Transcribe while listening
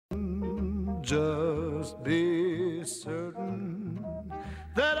just be certain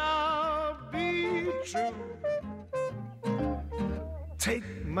that I'll be true.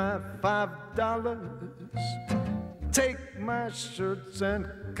 Take my $5, take my shirts and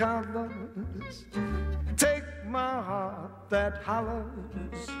collars, take my heart that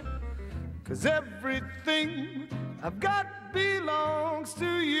hollers, 'cause everything I've got belongs to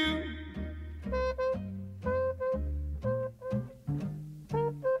you.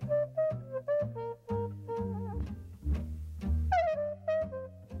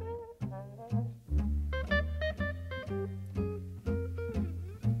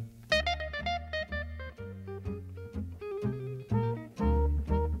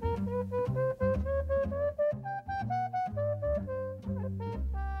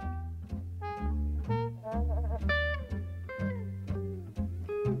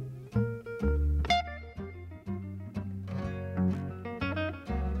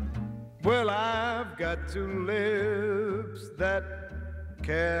 Well, I've got two lips that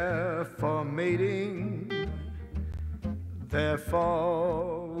care for mating,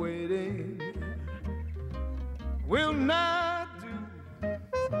 therefore waiting will not do.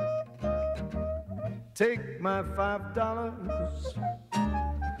 Take my $5,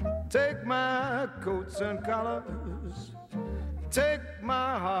 take my coats and collars, take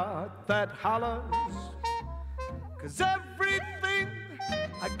my heart that hollers, 'cause everything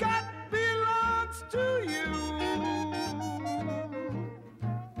I got belongs to you.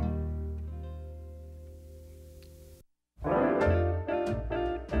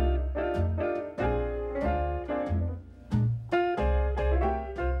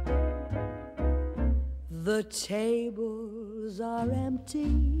 The tables are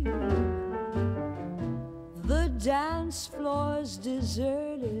empty, the dance floor's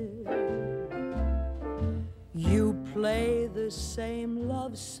deserted. You play the same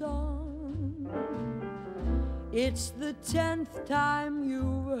love song. It's the 10th time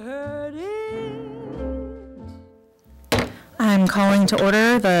you've heard it. I'm calling to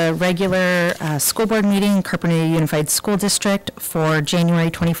order the regular school board meeting, Carpenter Unified School District for January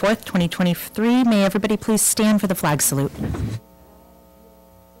 24th, 2023. May everybody please stand for the flag salute.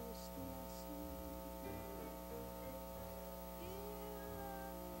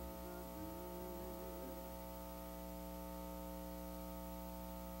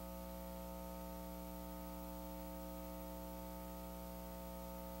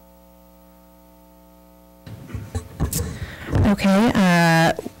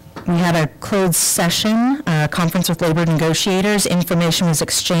 Okay, we had a closed session, conference with labor negotiators. Information was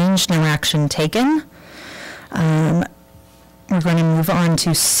exchanged, no action taken. We're going to move on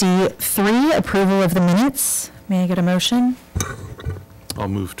to C3, approval of the minutes. May I get a motion? I'll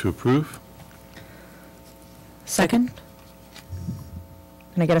move to approve. Second?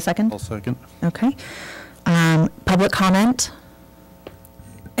 Can I get a second? I'll second. Okay. Public comment?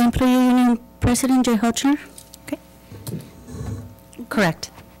 Employee Union President Jay Hochner. Okay.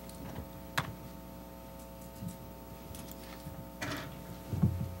 Correct.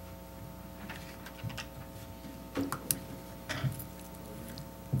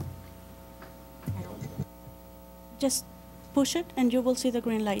 Just push it and you will see the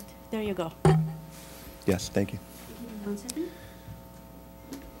green light. There you go. Yes, thank you. 1 second.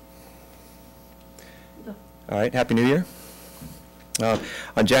 Go. All right, Happy New Year.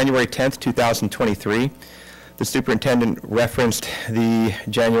 On January 10th, 2023, the superintendent referenced the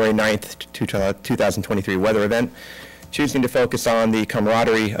January 9th, 2023 weather event, choosing to focus on the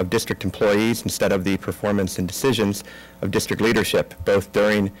camaraderie of district employees instead of the performance and decisions of district leadership, both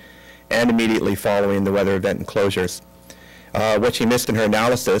during and immediately following the weather event and closures. What she missed in her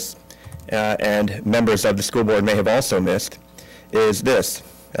analysis, and members of the school board may have also missed, is this.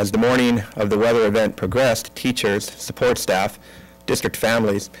 As the morning of the weather event progressed, teachers, support staff, district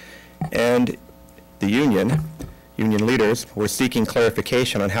families, and the union leaders were seeking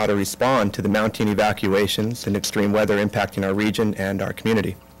clarification on how to respond to the mounting evacuations and extreme weather impacting our region and our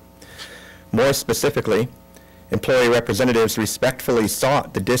community. More specifically, employee representatives respectfully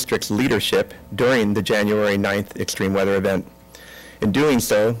sought the district's leadership during the January 9th extreme weather event. In doing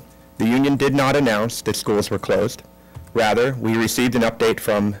so, the union did not announce that schools were closed. Rather, we received an update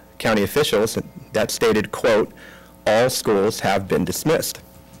from county officials that stated, quote, "All schools have been dismissed."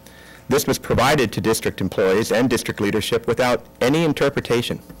 This was provided to district employees and district leadership without any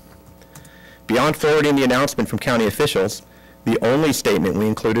interpretation. Beyond forwarding the announcement from county officials, the only statement we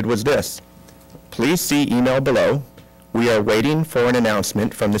included was this: "Please see email below. We are waiting for an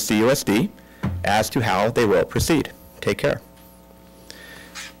announcement from the CUSD as to how they will proceed. Take care."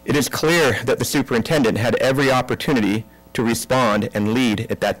 It is clear that the superintendent had every opportunity to respond and lead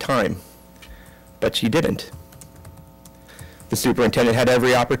at that time. but she didn't. The superintendent had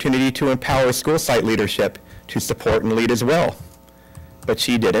every opportunity to empower school site leadership to support and lead as well, but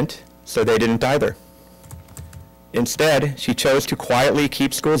she didn't, so they didn't either. Instead, she chose to quietly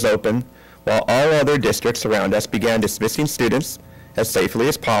keep schools open while all other districts around us began dismissing students as safely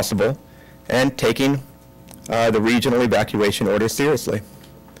as possible and taking the regional evacuation order seriously.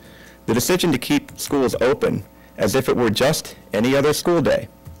 The decision to keep schools open as if it were just any other school day,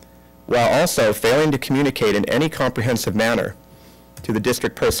 while also failing to communicate in any comprehensive manner to the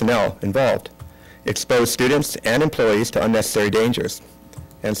district personnel involved, exposed students and employees to unnecessary dangers,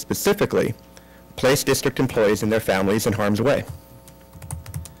 and specifically, placed district employees and their families in harm's way.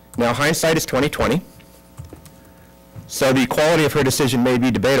 Now, hindsight is 20/20, so the quality of her decision may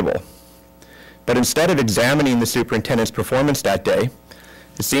be debatable. But instead of examining the superintendent's performance that day,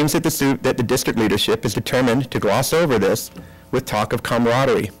 it seems that the district leadership is determined to gloss over this with talk of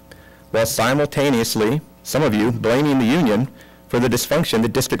camaraderie, while simultaneously, some of you, blaming the union for the dysfunction the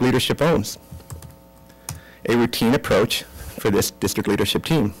district leadership owns. A routine approach for this district leadership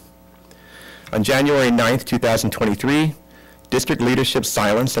team. On January 9th, 2023, district leadership's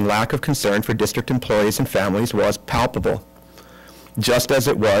silence and lack of concern for district employees and families was palpable, just as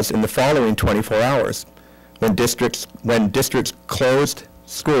it was in the following 24 hours when district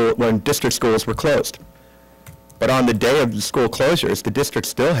schools were closed. But on the day of the school closures, the district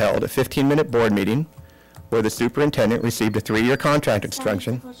still held a 15-minute board meeting where the superintendent received a 3-year contract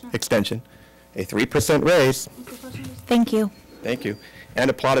extension, a 3% raise. Thank you. Thank you. And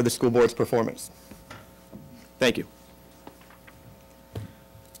applauded the school board's performance. Thank you.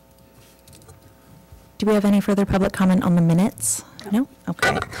 Do we have any further public comment on the minutes? No?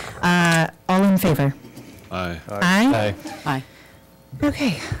 Okay. All in favor? Aye. Aye? Aye.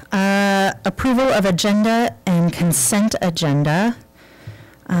 Okay. Approval of agenda and consent agenda.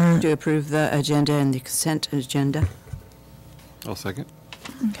 To approve the agenda and the consent agenda. I'll second.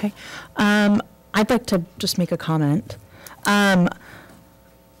 Okay. I'd like to just make a comment.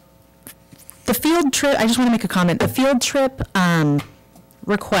 The field trip, I just want to make a comment. The field trip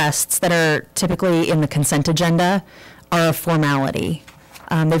requests that are typically in the consent agenda are a formality.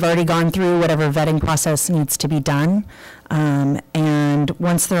 They've already gone through whatever vetting process needs to be done. And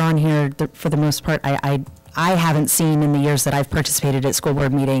once they're on here, for the most part, I haven't seen in the years that I've participated at school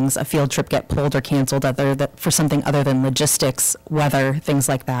board meetings a field trip get pulled or canceled for something other than logistics, weather, things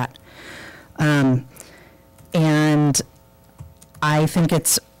like that. And I think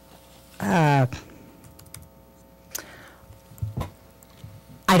it's I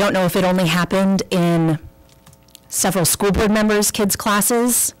don't know if it only happened in several school board members' kids'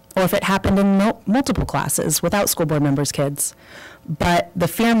 classes or if it happened in multiple classes without school board members' kids. But the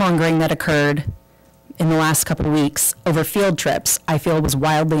fear-mongering that occurred in the last couple of weeks over field trips, I feel was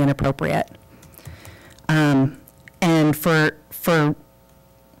wildly inappropriate. And for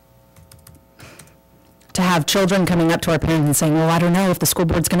to have children coming up to our parents and saying, well, I don't know if the school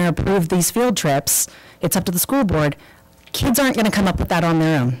board's going to approve these field trips. It's up to the school board. Kids aren't going to come up with that on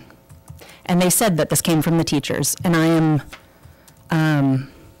their own. And they said that this came from the teachers. And I'm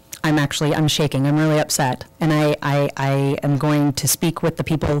shaking. I'm really upset. And I am going to speak with the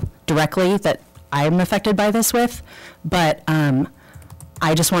people directly that I'm affected by this with. But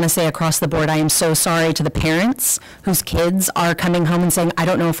I just want to say across the board, I am so sorry to the parents whose kids are coming home and saying, I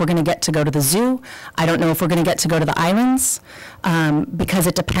don't know if we're going to get to go to the zoo. I don't know if we're going to get to go to the islands, because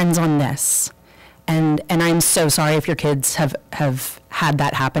it depends on this. And I'm so sorry if your kids have had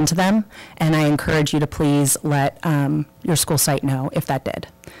that happen to them. And I encourage you to please let your school site know if that did.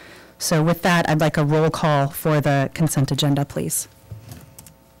 So with that, I'd like a roll call for the consent agenda, please.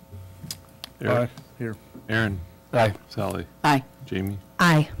 Eric? Aye. Here. Aaron? Aye. Sally? Aye. Jamie?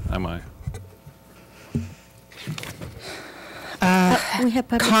 Aye. I'm aye. We have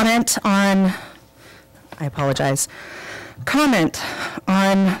public Comment on, I apologize. Comment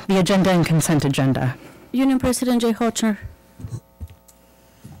on the agenda and consent agenda. Union President Jay Hochner.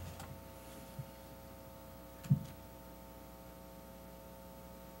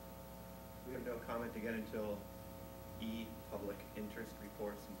 We have no comment again until E, public interest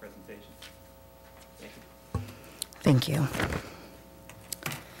reports and presentations. Thank you. Thank you.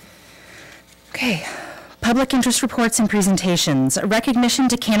 Okay, public interest reports and presentations. A recognition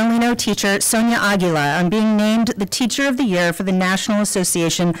to Canalino teacher Sonia Aguila on being named the Teacher of the Year for the National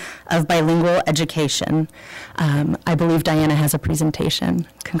Association of Bilingual Education. I believe Diana has a presentation.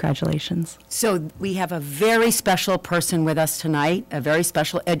 Congratulations. So we have a very special person with us tonight, a very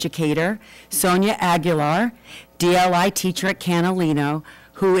special educator, Sonia Aguilar, DLI teacher at Canalino,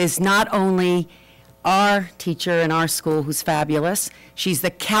 who is not only our teacher in our school who's fabulous. She's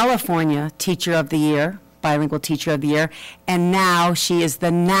the California Teacher of the Year, Bilingual Teacher of the Year, and now she is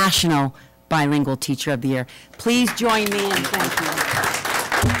the National Bilingual Teacher of the Year. Please join me in thanking her.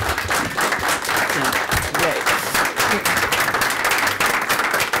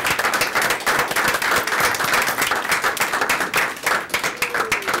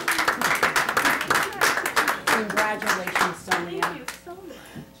 Congratulations, Sonia. Thank you so much.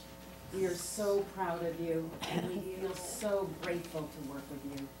 We are so proud of you, and we feel so grateful to work with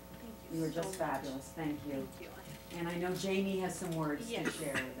you. You are just fabulous. Thank you. Thank you. And I know Jamie has some words to Yes.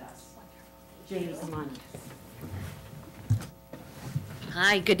 share with us. Jamie, come on.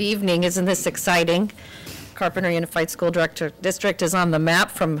 Hi, good evening. Isn't this exciting? Carpenter Unified School District is on the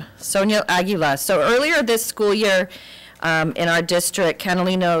map from Sonia Aguila. So earlier this school year, in our district,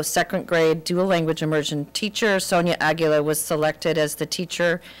 Catalino second grade dual language immersion teacher, Sonia Aguila, was selected as the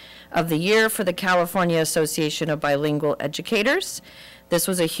Teacher of the Year for the California Association of Bilingual Educators. This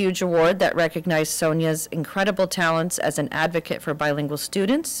was a huge award that recognized Sonia's incredible talents as an advocate for bilingual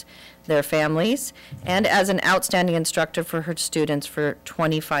students, their families, and as an outstanding instructor for her students for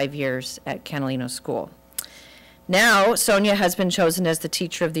 25 years at Catalino School. Now, Sonia has been chosen as the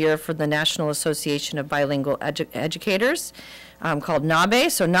Teacher of the Year for the National Association of Bilingual Educators, called NABE.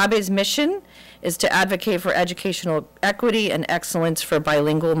 So NABE's mission is to advocate for educational equity and excellence for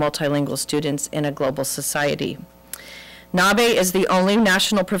bilingual, multilingual students in a global society. NABE is the only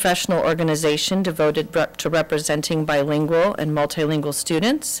national professional organization devoted to representing bilingual and multilingual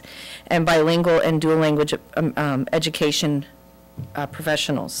students and bilingual and dual language education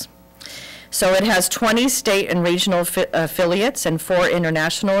professionals. So it has 20 state and regional affiliates and 4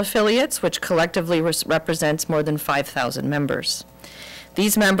 international affiliates, which collectively represents more than 5,000 members.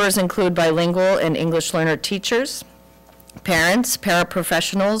 These members include bilingual and English learner teachers, parents,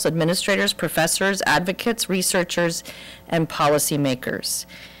 paraprofessionals, administrators, professors, advocates, researchers, and policymakers.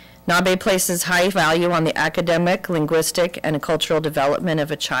 NABE places high value on the academic, linguistic, and cultural development of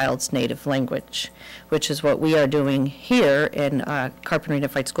a child's native language, which is what we are doing here in Carpenter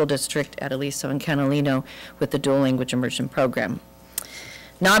Unified School District at Aliso and Catalino with the dual language immersion program.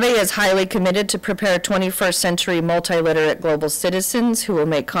 NABE is highly committed to prepare 21st century multiliterate global citizens who will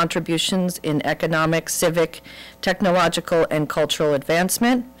make contributions in economic, civic, technological, and cultural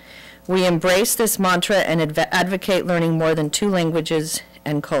advancement. We embrace this mantra and advocate learning more than 2 languages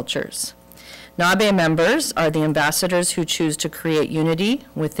and cultures. NABE members are the ambassadors who choose to create unity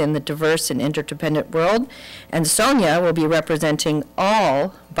within the diverse and interdependent world, and Sonia will be representing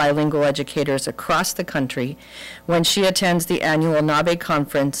all bilingual educators across the country when she attends the annual NABE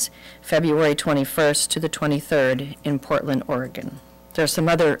conference February 21st to the 23rd in Portland, Oregon. There are some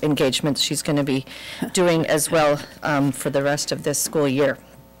other engagements she's going to be doing as well for the rest of this school year.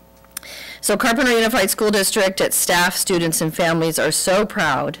 So Carpenter Unified School District, its staff, students, and families are so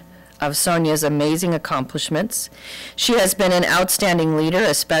proud of Sonia's amazing accomplishments. She has been an outstanding leader,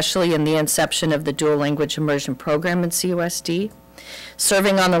 especially in the inception of the dual language immersion program in CUSD,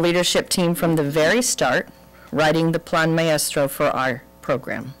 serving on the leadership team from the very start, writing the Plan Maestro for our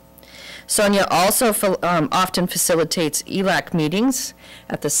program. Sonia also often facilitates ELAC meetings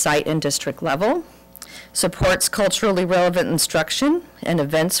at the site and district level, supports culturally relevant instruction and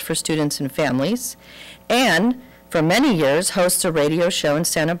events for students and families, and for many years hosts a radio show in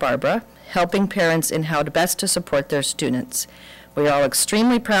Santa Barbara, helping parents in how best to support their students. We are all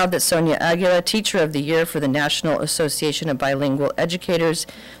extremely proud that Sonia Aguila, Teacher of the Year for the National Association of Bilingual Educators,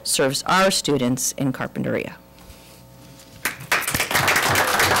 serves our students in Carpinteria.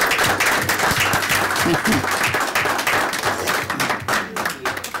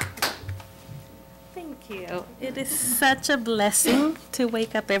 Thank you. It is such a blessing to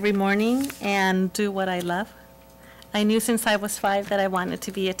wake up every morning and do what I love. I knew since I was 5 that I wanted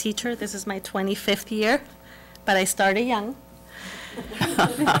to be a teacher. This is my 25th year, but I started young.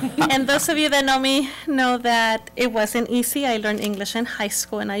 And those of you that know me know that it wasn't easy. I learned English in high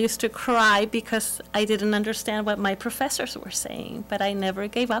school, and I used to cry because I didn't understand what my professors were saying, but I never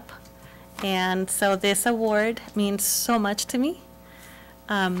gave up. And so this award means so much to me.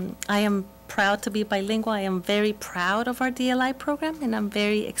 I am proud to be bilingual. I am very proud of our DLI program, and I'm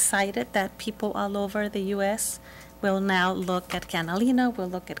very excited that people all over the U.S. will now look at Catalino, will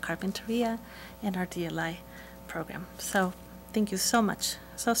look at Carpinteria, and our DLI program. So thank you so much.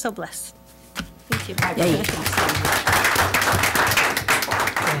 So blessed. Thank you.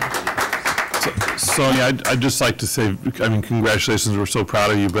 Sonia, I'd just like to say, I mean, congratulations, we're so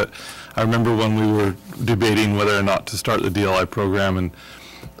proud of you, but I remember when we were debating whether or not to start the DLI program, and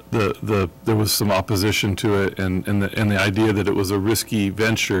there was some opposition to it, and the idea that it was a risky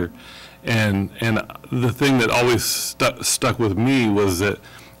venture, And the thing that always stuck with me was that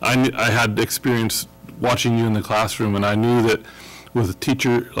I had experience watching you in the classroom, and I knew that with a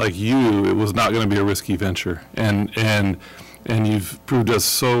teacher like you, it was not going to be a risky venture. And you've proved us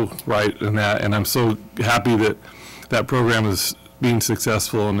so right in that, and I'm so happy that that program is being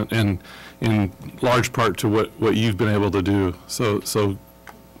successful, and in large part to what you've been able to do. So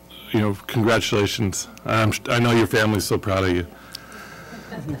you know, congratulations. I know your family's so proud of you.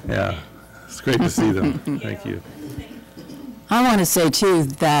 Yeah, it's great to see them. Thank you. I want to say, too,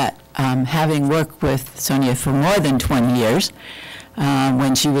 that having worked with Sonia for more than 20 years,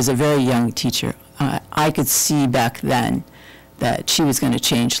 when she was a very young teacher, I could see back then that she was going to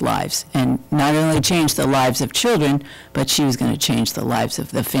change lives, and not only change the lives of children, but she was going to change the lives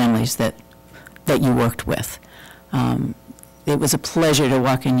of the families that you worked with. It was a pleasure to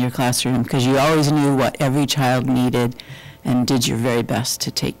walk in your classroom because you always knew what every child needed and did your very best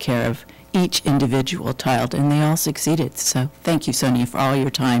to take care of each individual child, and they all succeeded. So thank you, Sonia, for all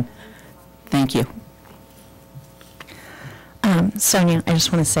your time. Thank you. Sonia, I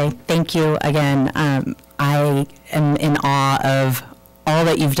just want to say thank you again. I am in awe of all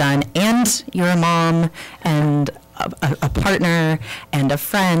that you've done, and you're a mom and a partner and a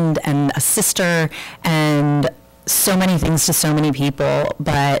friend and a sister and so many things to so many people,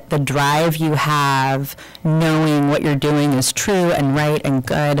 but the drive you have, knowing what you're doing is true and right and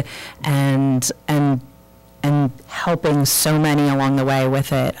good, and helping so many along the way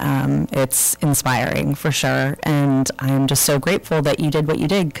with it, it's inspiring for sure. And I'm just so grateful that you did what you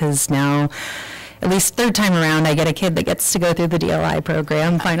did, because now, at least third time around, I get a kid that gets to go through the DLI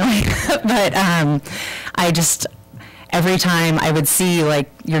program finally. But I just, every time I would see like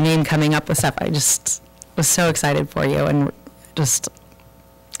your name coming up with stuff, I just was so excited for you, and just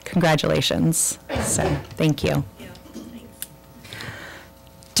congratulations. So thank you.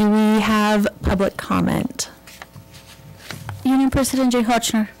 Do we have public comment? Union President Jay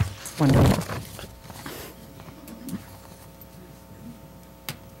Hotchner. Wonderful.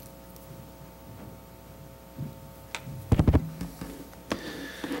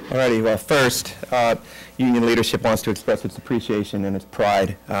 Alrighty, well, first, union leadership wants to express its appreciation and its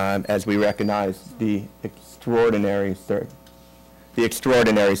pride as we recognize the extraordinary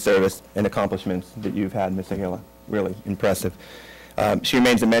service and accomplishments that you've had, Ms. Aguila. Really impressive. She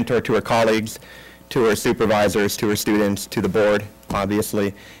remains a mentor to her colleagues, to her supervisors, to her students, to the board,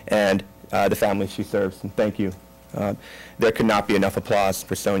 obviously, and the family she serves. And thank you. There could not be enough applause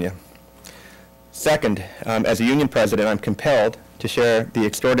for Sonia. Second, as a union president, I'm compelled to share the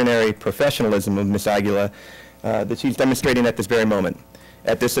extraordinary professionalism of Ms. Aguila that she's demonstrating at this very moment,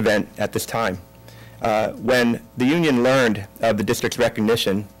 at this event, at this time. When the union learned of the district's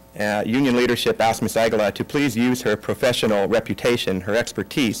recognition, union leadership asked Ms. Aguila to please use her professional reputation, her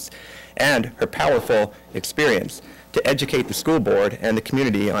expertise, and her powerful experience to educate the school board and the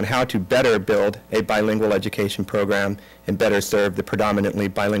community on how to better build a bilingual education program and better serve the predominantly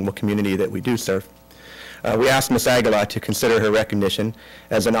bilingual community that we do serve. We asked Ms. Aguila to consider her recognition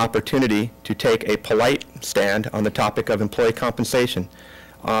as an opportunity to take a polite stand on the topic of employee compensation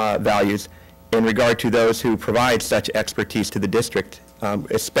values in regard to those who provide such expertise to the district,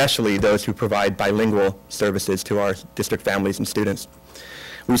 especially those who provide bilingual services to our district families and students.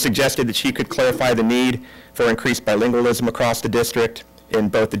 We suggested that she could clarify the need for increased bilingualism across the district in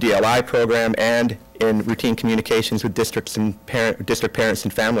both the DLI program and in routine communications with districts and district parents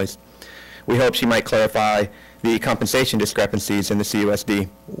and families. We hope she might clarify the compensation discrepancies in the CUSD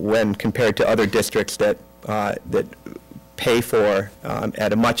when compared to other districts that pay for,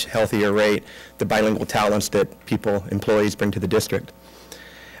 at a much healthier rate, the bilingual talents that employees bring to the district.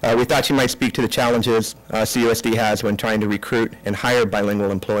 We thought she might speak to the challenges CUSD has when trying to recruit and hire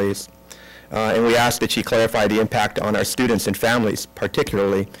bilingual employees. And we asked that she clarify the impact on our students and families,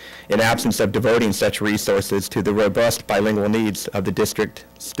 particularly in absence of devoting such resources to the robust bilingual needs of the district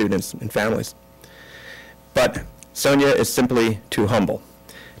students and families. But Sonia is simply too humble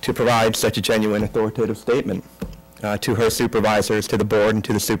to provide such a genuine authoritative statement to her supervisors, to the board, and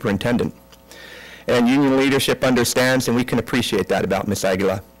to the superintendent. And union leadership understands, and we can appreciate that about Ms.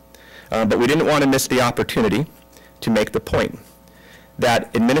 Aguila. But we didn't want to miss the opportunity to make the point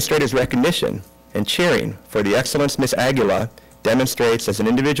that administrators' recognition and cheering for the excellence Ms. Aguila demonstrates as an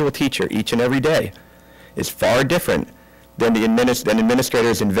individual teacher each and every day is far different than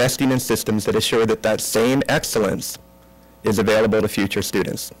administrators investing in systems that assure that that same excellence is available to future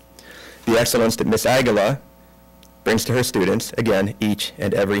students. The excellence that Ms. Aguila brings to her students, again, each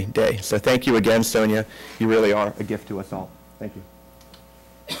and every day. So thank you again, Sonia. You really are a gift to us all. Thank you.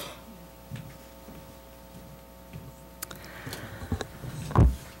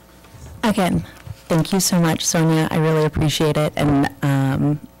 Again, thank you so much, Sonia. I really appreciate it. And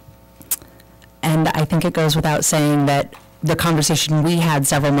I think it goes without saying that the conversation we had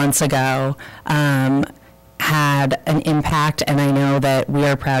several months ago had an impact, and I know that we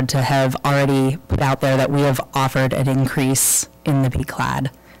are proud to have already put out there that we have offered an increase in the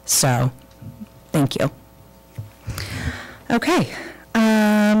BCLAD. So, thank you. Okay,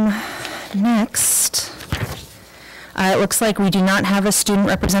 next, it looks like we do not have a student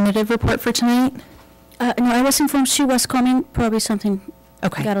representative report for tonight. No, I was informed she was coming, probably something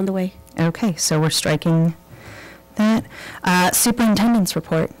got on the way. Okay, so we're striking that. Superintendent's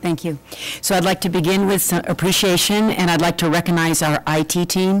report. Thank you. So I'd like to begin with some appreciation, and I'd like to recognize our IT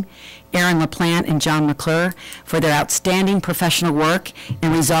team, Aaron LaPlante and John McClure, for their outstanding professional work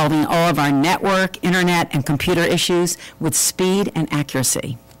in resolving all of our network, internet, and computer issues with speed and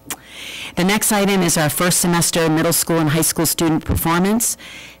accuracy. The next item is our first semester middle school and high school student performance.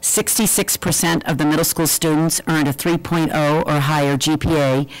 66% of the middle school students earned a 3.0 or higher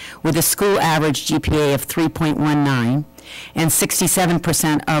GPA with a school average GPA of 3.19, and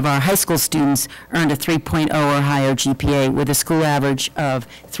 67% of our high school students earned a 3.0 or higher GPA with a school average of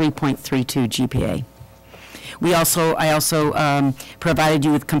 3.32 GPA. I also provided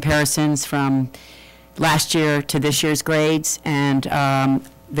you with comparisons from last year to this year's grades, and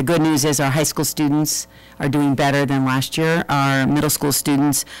the good news is our high school students are doing better than last year. Our middle school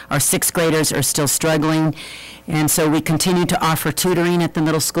students, our sixth graders, are still struggling. And so we continue to offer tutoring at the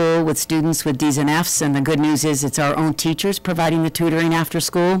middle school with students with D's and F's. And the good news is it's our own teachers providing the tutoring after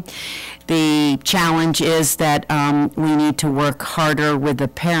school. The challenge is that we need to work harder with the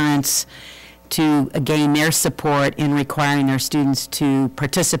parents to gain their support in requiring their students to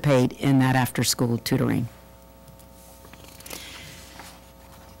participate in that after-school tutoring.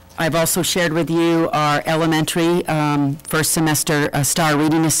 I've also shared with you our elementary first semester STAR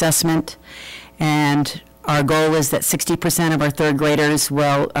reading assessment, and our goal is that 60% of our third graders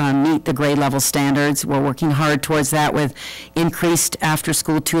will meet the grade level standards. We're working hard towards that with increased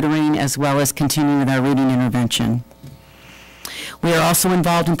after-school tutoring as well as continuing with our reading intervention. We are also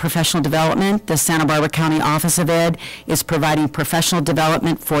involved in professional development. The Santa Barbara County Office of Ed is providing professional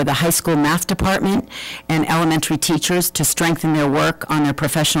development for the high school math department and elementary teachers to strengthen their work on their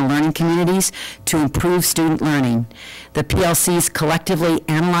professional learning communities to improve student learning. The PLCs collectively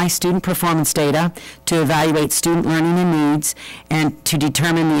analyze student performance data to evaluate student learning and needs and to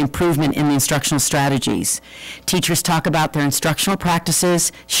determine the improvement in the instructional strategies. Teachers talk about their instructional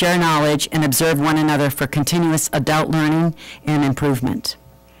practices, share knowledge, and observe one another for continuous adult learning and improvement.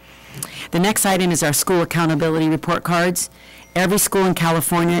 The next item is our school accountability report cards. Every school in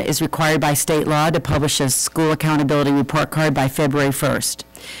California is required by state law to publish a school accountability report card by February 1st.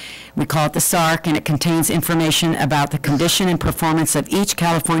 We call it the SARC, and it contains information about the condition and performance of each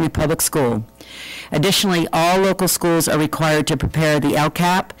California public school. Additionally, all local schools are required to prepare the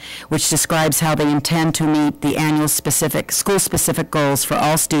LCAP, which describes how they intend to meet the annual school-specific goals for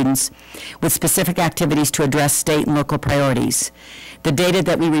all students, with specific activities to address state and local priorities. The data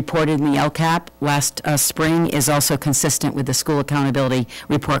that we reported in the LCAP last spring is also consistent with the school accountability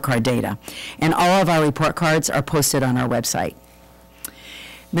report card data. And all of our report cards are posted on our website.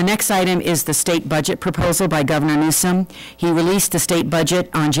 The next item is the state budget proposal by Governor Newsom. He released the state budget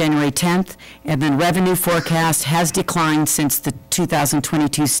on January 10th, and the revenue forecast has declined since the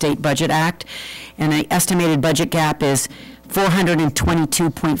 2022 State Budget Act, and the estimated budget gap is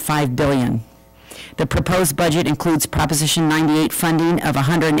 $422.5 billion. The proposed budget includes Proposition 98 funding of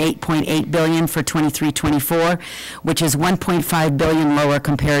 $108.8 billion for 23-24, which is $1.5 billion lower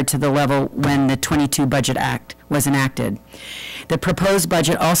compared to the level when the 22 Budget Act was enacted. The proposed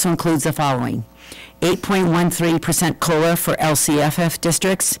budget also includes the following: 8.13% COLA for LCFF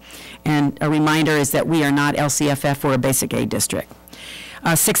districts, and a reminder is that we are not LCFF, we're a basic aid district.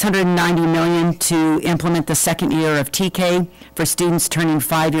 $690 million to implement the second year of TK for students turning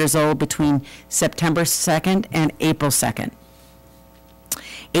 5 years old between September 2nd and April 2nd.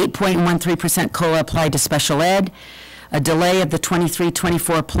 8.13% COLA applied to special ed. A delay of the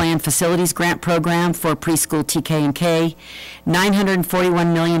 23-24 Planned Facilities Grant Program for preschool TK and K.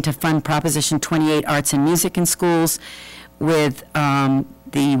 $941 million to fund Proposition 28 Arts and Music in schools, with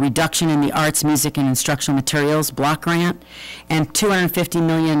the reduction in the arts, music, and instructional materials block grant, and $250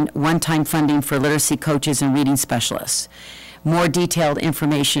 million one-time funding for literacy coaches and reading specialists. More detailed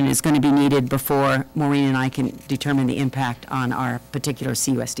information is going to be needed before Maureen and I can determine the impact on our particular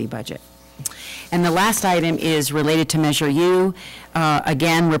CUSD budget. And the last item is related to Measure U.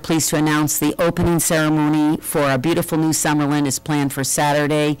 Again, we're pleased to announce the opening ceremony for our beautiful new Summerlin is planned for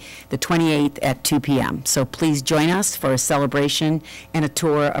Saturday, the 28th at 2 p.m. So please join us for a celebration and a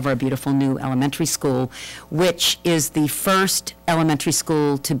tour of our beautiful new elementary school, which is the first elementary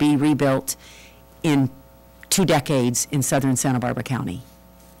school to be rebuilt in 2 decades in southern Santa Barbara County.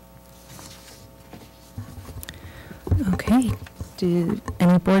 Okay. Do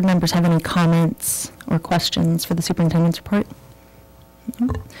any board members have any comments or questions for the superintendent's report? No?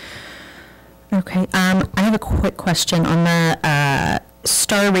 Okay. I have a quick question on the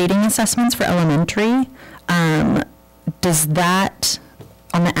star rating assessments for elementary. Does that,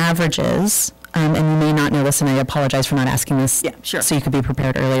 on the averages, and you may not know this, and I apologize for not asking this, Yeah, sure. so you could be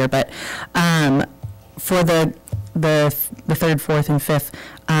prepared earlier, but for the third, fourth, and fifth,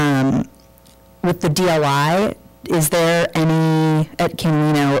 with the DLI, is there any, at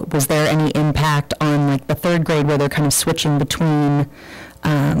Camino, was there any impact on like the third grade where they're kind of switching between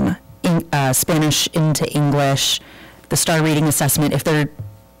Spanish into English, the star reading assessment, if they're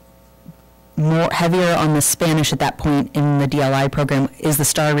more heavier on the Spanish at that point in the DLI program, is the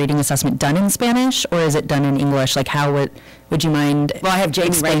star reading assessment done in Spanish or is it done in English? Like how would you mind? Well, I have Jamie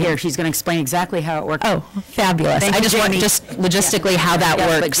right explaining? here. She's going to explain exactly how it works. Oh, fabulous. Thank I you, just want Jamie. just logistically how that Yes,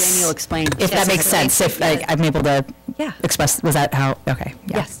 works. but Jamie will explain. If that makes sense, if I'm able to Yeah. express, was that how, okay.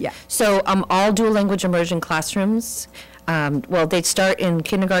 Yeah. Yes. Yeah. So all dual language immersion classrooms, well, they start in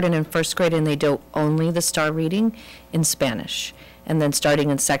kindergarten and first grade, and they do only the star reading in Spanish. And then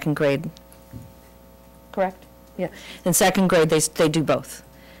starting in second grade, correct? Yeah. In second grade, they do both.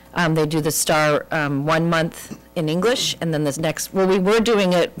 They do the star 1 month in English, and then this next, well, we were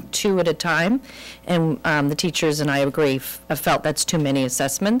doing it 2 at a time, and the teachers and I agree, have felt that's too many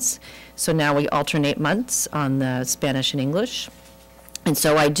assessments. So now we alternate months on the Spanish and English. And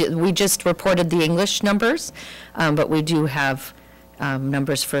so we just reported the English numbers, but we do have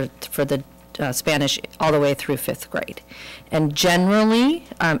numbers for the Spanish all the way through 5th grade. And generally,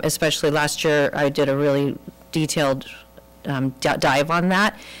 especially last year, I did a really detailed dive on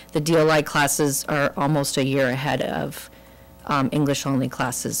that. The DLI classes are almost a year ahead of English-only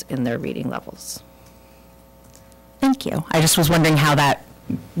classes in their reading levels. Thank you. I just was wondering how that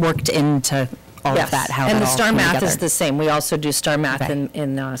worked into all of that, how and that the all star came math is together. the same. We also do star math Okay.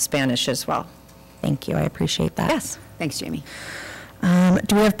 in Spanish as well. Thank you, I appreciate that. Yes. Thanks, Jamie.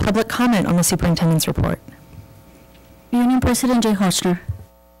 Do we have public comment on the superintendent's report? Union President Jay Hochner.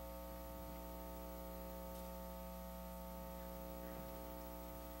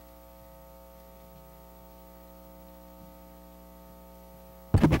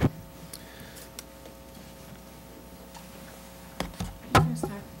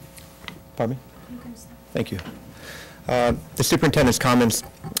 Pardon me? Thank you. The superintendent's comments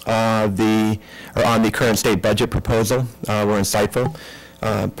are on the current state budget proposal were insightful,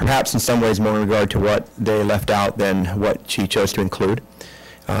 perhaps in some ways more in regard to what they left out than what she chose to include.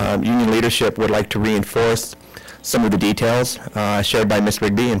 Union leadership would like to reinforce some of the details shared by Ms.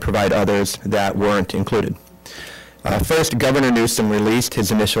 Rigby and provide others that weren't included. First, Governor Newsom released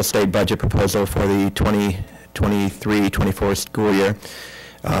his initial state budget proposal for the 2023-24 school year,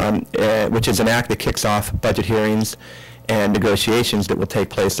 which is an act that kicks off budget hearings and negotiations that will take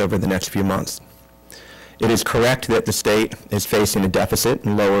place over the next few months. It is correct that the state is facing a deficit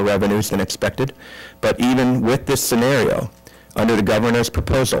and lower revenues than expected, but even with this scenario, under the governor's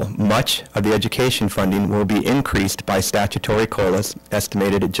proposal, much of the education funding will be increased by statutory COLAs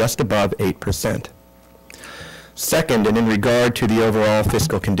estimated at just above 8%. Second, and in regard to the overall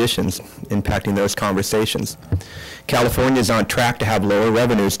fiscal conditions impacting those conversations, California is on track to have lower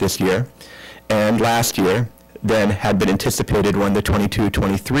revenues this year and last year than had been anticipated when the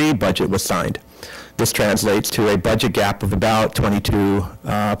 22-23 budget was signed. This translates to a budget gap of about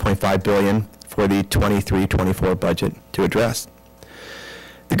 $22.5 billion for the 23-24 budget to address.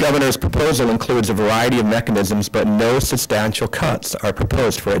 The governor's proposal includes a variety of mechanisms, but no substantial cuts are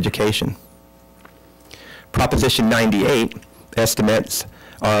proposed for education. Proposition 98 estimates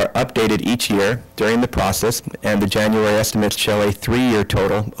are updated each year during the process, and the January estimates show a 3-year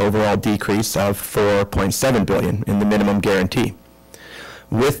total overall decrease of $4.7 billion in the minimum guarantee.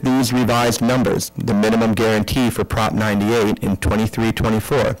 With these revised numbers, the minimum guarantee for Prop 98 in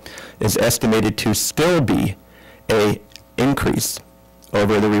 23-24 is estimated to still be an increase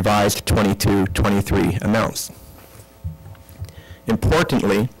over the revised 22-23 amounts.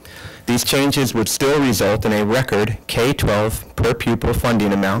 Importantly, these changes would still result in a record K-12 per pupil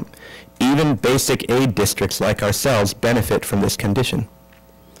funding amount. Even basic aid districts like ourselves benefit from this condition.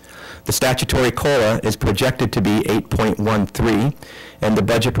 The statutory COLA is projected to be 8.13, and the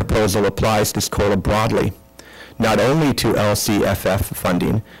budget proposal applies this COLA broadly, not only to LCFF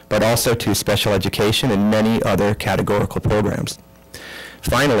funding, but also to special education and many other categorical programs.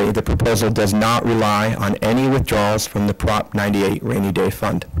 Finally, the proposal does not rely on any withdrawals from the Prop 98 Rainy Day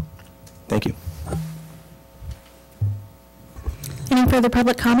Fund. Thank you. Any further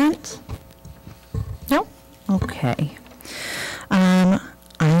public comments? No? Okay. I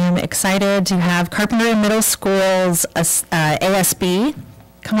am excited to have Carpenter Middle School's ASB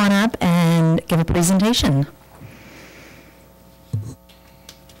come on up and give a presentation.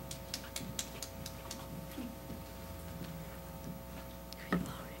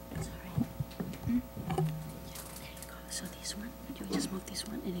 So this one, you just move this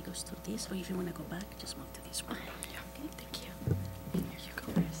one and it goes to this, or if you want to go back, just move to this one. Okay, thank you. Here you go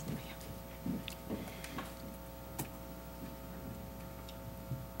first.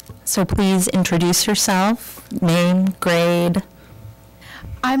 So please introduce yourself, name, grade.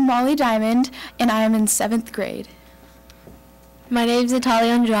 I'm Molly Diamond, and I am in 7th grade. My name is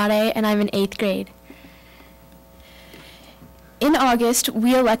Natalia Andrade, and I'm in 8th grade. In August,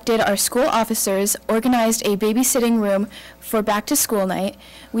 we elected our school officers, organized a babysitting room for back-to-school night.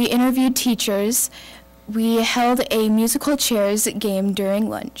 We interviewed teachers. We held a musical chairs game during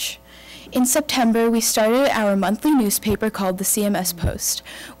lunch. In September, we started our monthly newspaper called the CMS Post.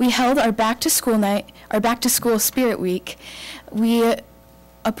 We held our back-to-school night, our back-to-school Spirit Week. We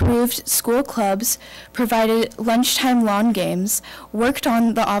approved school clubs, provided lunchtime lawn games, worked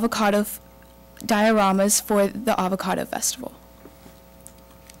on the avocado dioramas for the Avocado Festival.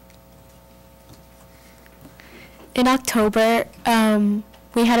 In October,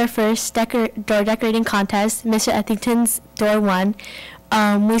 we had our first door decorating contest. Mr. Ethington's door won.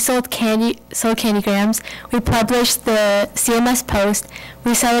 We sold candygrams. We published the CMS Post.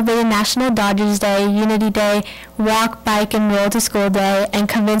 We celebrated National Dodgers Day, Unity Day, Walk, Bike, and Roll to School Day, and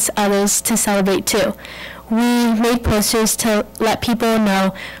convinced others to celebrate too. We made posters to let people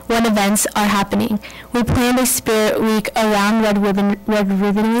know when events are happening. We planned a Spirit Week around Red Ribbon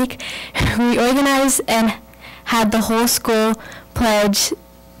Week. We organized and had the whole school pledge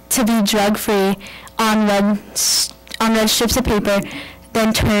to be drug-free on red strips of paper,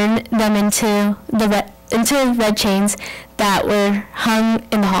 then turn them into red chains that were hung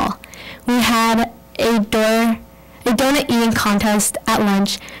in the hall. We had a donut eating contest at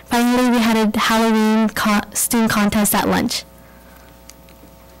lunch. Finally, we had a Halloween costume contest at lunch.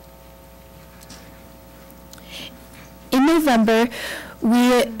 In November,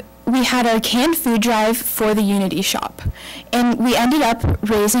 we had our canned food drive for the Unity shop, and we ended up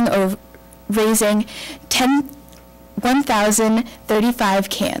raising 1,035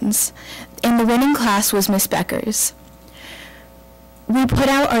 cans, and the winning class was Miss Becker's. We put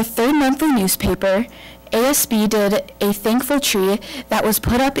out our 3rd monthly newspaper. ASB did a thankful tree that was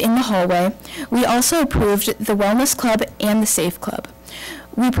put up in the hallway. We also approved the Wellness Club and the Safe Club.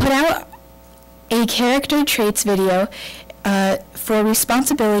 We put out a character traits video for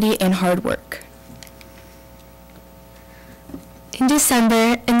responsibility and hard work. In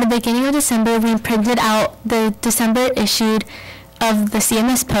the beginning of December, we printed out the December issue of the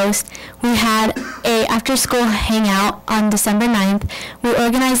CMS Post. We had a after-school hangout on December 9th. We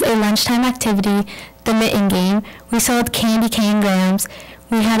organized a lunchtime activity, the mitten game. We sold candy cane grams.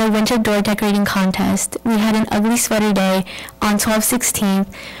 We had a winter door decorating contest. We had an ugly sweater day on 12/16.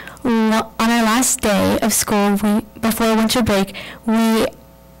 On our last day of school, before winter break, we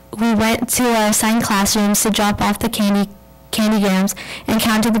went to our assigned classrooms to drop off the candygrams and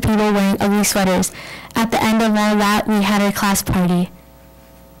counted the people wearing ugly sweaters. At the end of all that, we had our class party.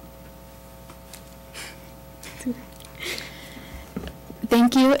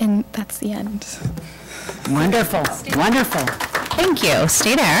 Thank you, and that's the end. Wonderful, wonderful. Thank you.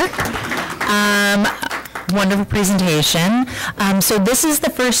 Stay there. Wonderful presentation. So this is the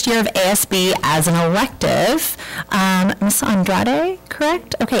first year of ASB as an elective. Ms. Andrade,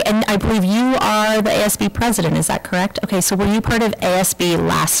 correct? Okay, and I believe you are the ASB president, is that correct? Okay, so were you part of ASB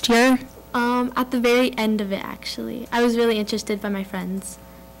last year? At the very end of it, actually. I was really interested by my friends.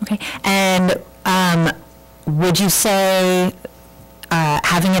 Okay, and would you say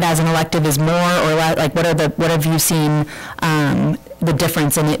having it as an elective is more or less, like what have you seen the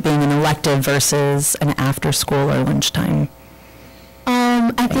difference in it being an elective versus an after school or lunchtime?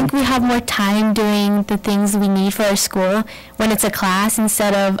 I think we have more time doing the things we need for our school when it's a class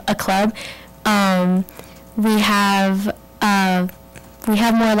instead of a club. We have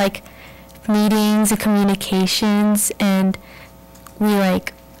more like meetings and communications, and we I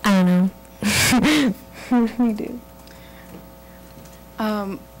don't know. We do.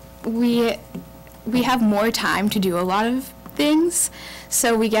 we have more time to do a lot of things,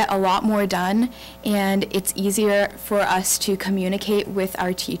 so we get a lot more done, and it's easier for us to communicate with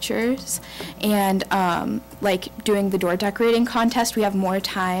our teachers. And like doing the door decorating contest, we have more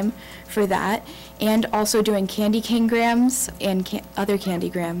time for that, and also doing candy canegrams and other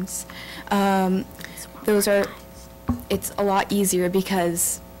candygrams. It's a lot easier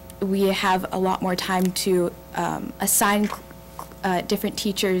because we have a lot more time to assign different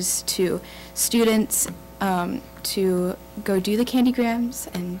teachers to students to go do the candygrams,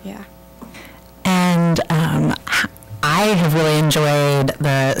 and yeah. And I have really enjoyed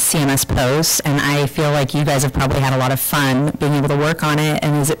the CMS posts, and I feel like you guys have probably had a lot of fun being able to work on it.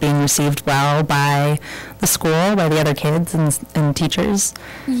 And is it being received well by the school, by the other kids and teachers?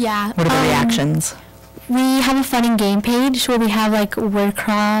 Yeah. What are the reactions? We have a fun and game page where we have like word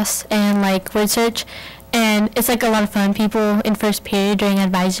cross and like word search, and it's like a lot of fun. People in first period during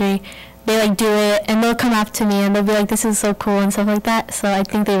advisory, they like do it, and they'll come up to me and they'll be like, "This is so cool," and stuff like that. So I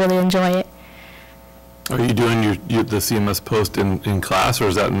think they really enjoy it. Are you doing the CMS post in class, or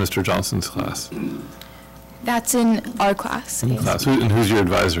is that in Mr. Johnson's class? That's in our class. In class. And who's your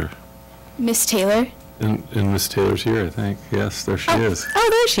advisor? Miss Taylor. And Miss Taylor's here, I think. Yes, there she is. Oh,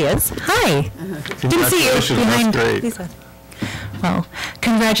 there she is. Hi. Didn't see you behind Lisa. Well,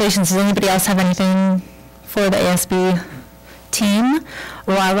 congratulations. Does anybody else have anything for the ASB team?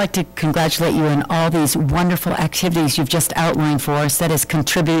 Well, I'd like to congratulate you on all these wonderful activities you've just outlined for us that has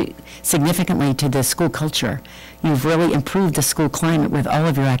contributed significantly to the school culture. You've really improved the school climate with all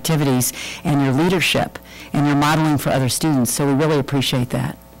of your activities and your leadership and your modeling for other students, so we really appreciate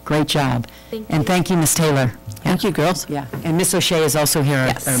that. Great job. Thank and you. thank you, Ms. Taylor. Thank you, girls. Yeah, and Ms. O'Shea is also here,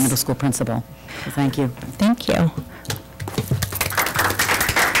 Yes. our middle school principal. So thank you. Thank you.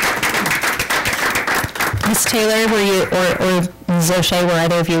 Ms. Taylor, were you, or Ms. O'Shea, were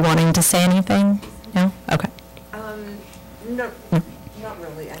either of you wanting to say anything? No? Okay. No, not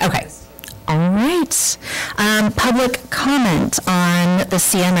really. Okay. All right. Public comment on the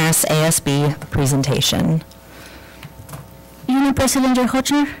CMS ASB presentation. Union President Joe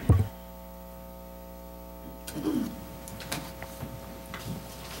Hochner.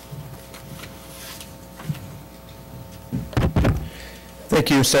 Thank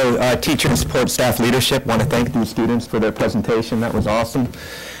you. So teacher and support staff leadership want to thank these students for their presentation. That was awesome.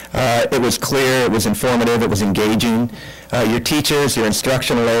 It was clear, it was informative, it was engaging. Your teachers, your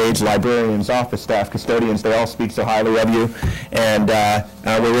instructional aides, librarians, office staff, custodians, they all speak so highly of you. And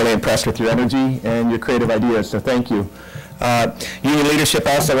we're really impressed with your energy and your creative ideas, so thank you. Union leadership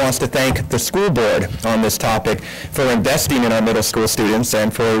also wants to thank the school board on this topic for investing in our middle school students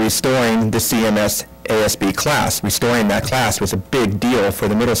and for restoring the CMS ASB class. Restoring that class was a big deal for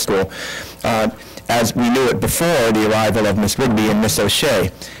the middle school. As we knew it before the arrival of Ms. Rigby and Ms.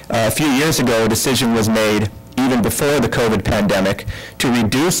 O'Shea. A few years ago, a decision was made, even before the COVID pandemic, to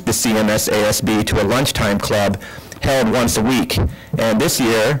reduce the CMS ASB to a lunchtime club held once a week. And this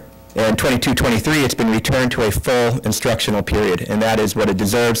year, in 22-23, it's been returned to a full instructional period, and that is what it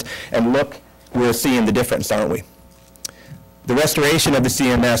deserves. And look, we're seeing the difference, aren't we? The restoration of the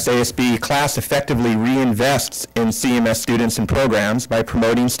CMS ASB class effectively reinvests in CMS students and programs by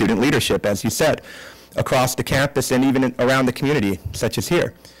promoting student leadership, as you said, across the campus and even around the community, such as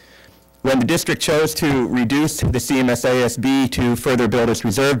here. When the district chose to reduce the CMS ASB to further build its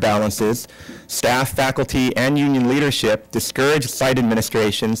reserve balances, staff, faculty, and union leadership discouraged site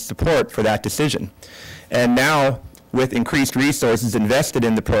administration's support for that decision. And now, with increased resources invested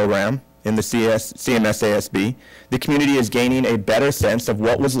in the program, in the CMS ASB, the community is gaining a better sense of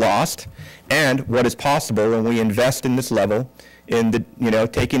what was lost and what is possible when we invest in this level in the,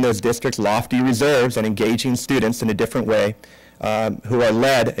 taking those districts' lofty reserves and engaging students in a different way, who are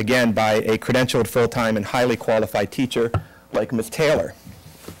led, again, by a credentialed full-time and highly qualified teacher like Ms. Taylor.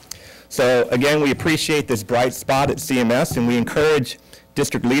 So again, we appreciate this bright spot at CMS, and we encourage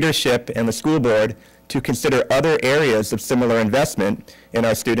district leadership and the school board to consider other areas of similar investment in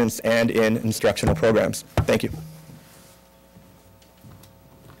our students and in instructional programs. Thank you.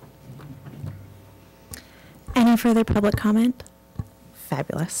 Any further public comment?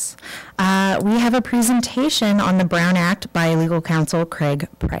 Fabulous. We have a presentation on the Brown Act by legal counsel Craig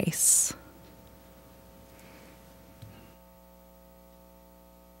Price.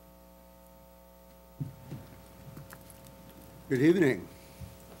 Good evening.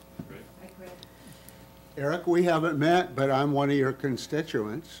 Eric, we haven't met, but I'm one of your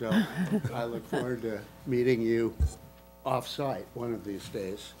constituents, so I look forward to meeting you off-site one of these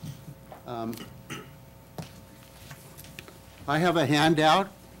days. I have a handout.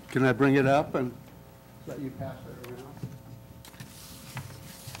 Can I bring it up and let you pass it around?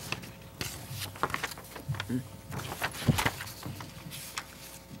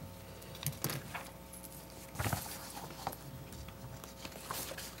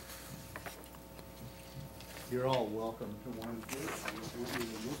 You're all welcome to one too. I don't want you to miss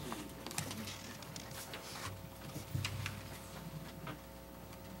anything.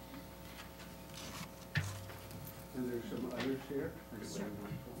 And there's some others here.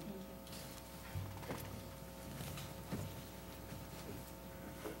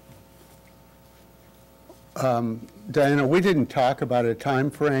 Diana, we didn't talk about a time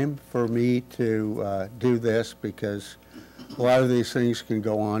frame for me to do this because a lot of these things can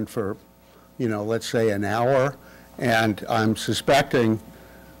go on for, you know, let's say an hour, and I'm suspecting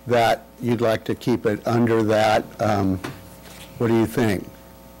that you'd like to keep it under that. What do you think?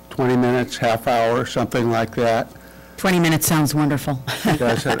 20 minutes, half hour, something like that? 20 minutes sounds wonderful.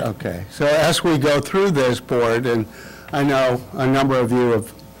 Does it? Okay. So as we go through this board, and I know a number of you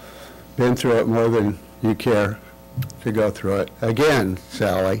have been through it more than you care to go through it. Again,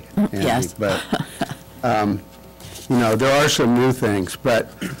 Sally. Andy, Yes. But, you know, there are some new things,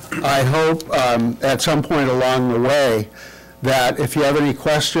 but I hope at some point along the way that if you have any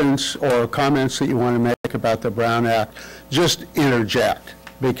questions or comments that you want to make about the Brown Act, just interject,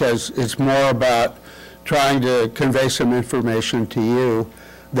 because it's more about trying to convey some information to you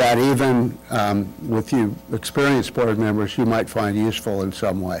that even with you experienced board members, you might find useful in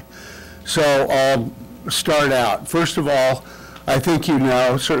some way. So I'll start out. First of all, I think you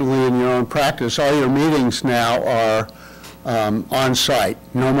know, certainly in your own practice, all your meetings now are on site,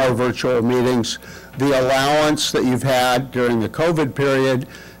 no more virtual meetings. The allowance that you've had during the COVID period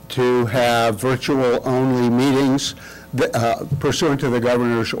to have virtual only meetings pursuant to the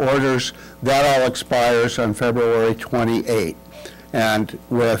governor's orders, that all expires on February 28. And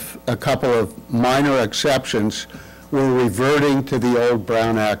with a couple of minor exceptions, we're reverting to the old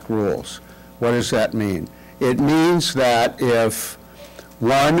Brown Act rules. What does that mean? It means that if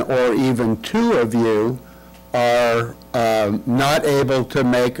one or even two of you are not able to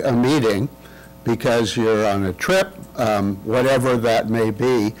make a meeting because you're on a trip, whatever that may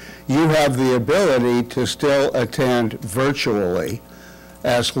be, you have the ability to still attend virtually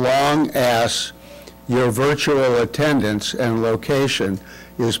as long as your virtual attendance and location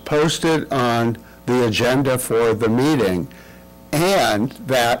is posted on the agenda for the meeting, and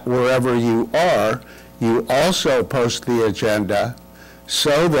that wherever you are, you also post the agenda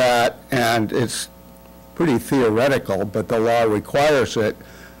so that, and it's pretty theoretical, but the law requires it,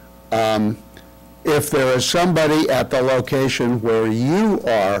 if there is somebody at the location where you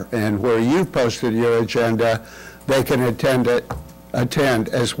are and where you've posted your agenda, they can attend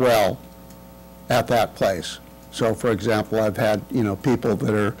as well at that place. So for example, I've had, you know, people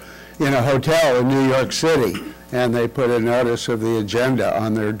that are in a hotel in New York City and they put a notice of the agenda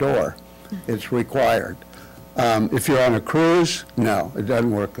on their door. It's required. If you're on a cruise, no, it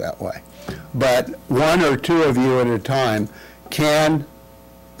doesn't work that way. But one or two of you at a time can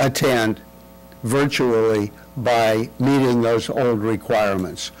attend virtually by meeting those old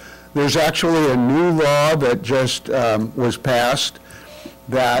requirements. There's actually a new law that just was passed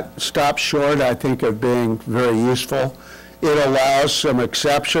that stops short, I think, of being very useful. It allows some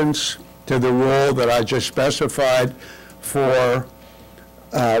exceptions to the rule that I just specified for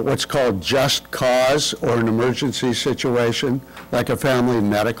what's called just cause or an emergency situation, like a family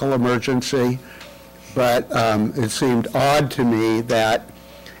medical emergency. But it seemed odd to me that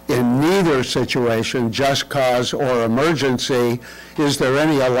in neither situation, just cause or emergency, is there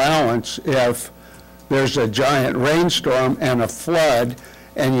any allowance if there's a giant rainstorm and a flood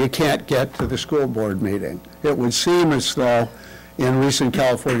and you can't get to the school board meeting. It would seem as though in recent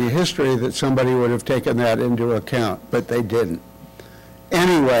California history that somebody would have taken that into account, but they didn't.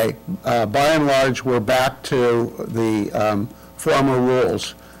 Anyway, by and large, we're back to the former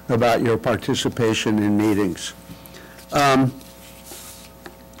rules about your participation in meetings.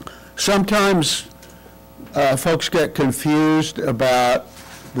 Sometimes folks get confused about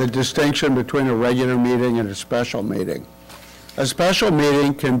the distinction between a regular meeting and a special meeting. A special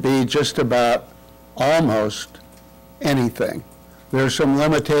meeting can be just about almost anything. There are some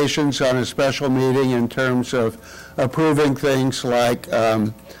limitations on a special meeting in terms of approving things like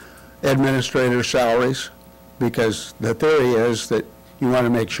administrator salaries, because the theory is that you want to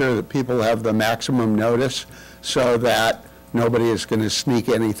make sure that people have the maximum notice so that nobody is going to sneak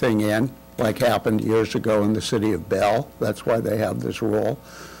anything in, like happened years ago in the city of Bell. That's why they have this rule.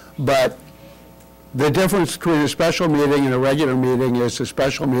 But the difference between a special meeting and a regular meeting is a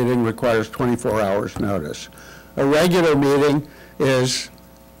special meeting requires 24 hours notice. A regular meeting is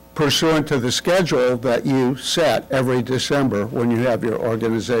pursuant to the schedule that you set every December when you have your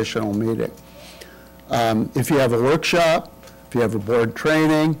organizational meeting. If you have a workshop, if you have a board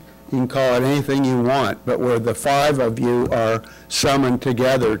training, You can call it anything you want, but where the 5 of you are summoned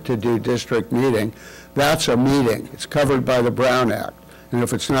together to do district meeting, that's a meeting. It's covered by the Brown Act. And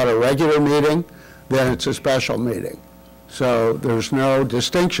if it's not a regular meeting, then it's a special meeting. So there's no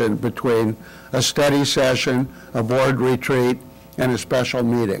distinction between a study session, a board retreat, and a special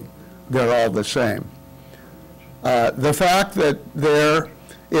meeting. They're all the same. The fact that there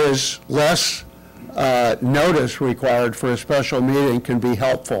is less notice required for a special meeting can be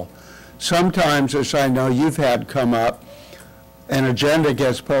helpful. Sometimes, as I know you've had come up, an agenda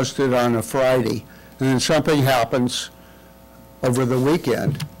gets posted on a Friday, and then something happens over the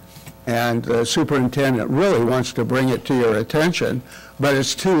weekend, and the superintendent really wants to bring it to your attention, but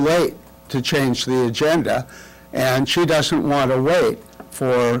it's too late to change the agenda, and she doesn't want to wait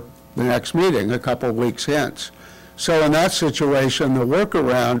for the next meeting a couple of weeks hence. So in that situation, the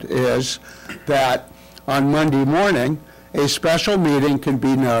workaround is that on Monday morning, a special meeting can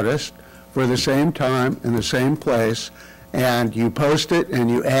be noticed for the same time in the same place, and you post it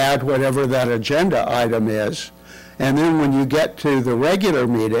and you add whatever that agenda item is. And then when you get to the regular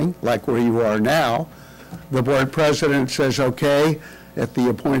meeting, like where you are now, the board president says, okay, at the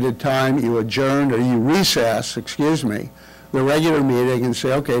appointed time you adjourn, or you recess, excuse me, the regular meeting and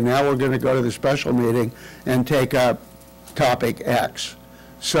say, okay, now we're going to go to the special meeting and take up topic X.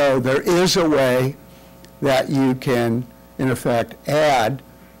 So there is a way that you can, in effect, add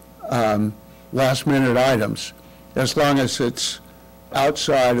last-minute items, as long as it's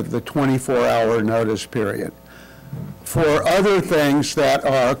outside of the 24-hour notice period. For other things that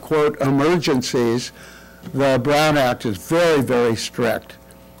are, quote, emergencies, the Brown Act is very, very strict.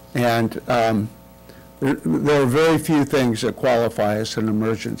 And there are very few things that qualify as an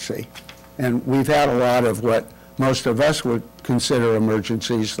emergency. And we've had a lot of what most of us would consider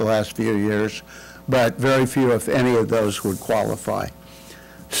emergencies the last few years, but very few, if any, of those would qualify.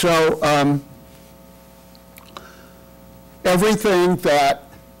 So everything that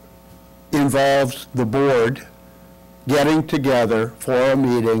involves the board getting together for a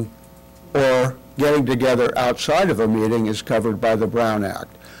meeting or getting together outside of a meeting is covered by the Brown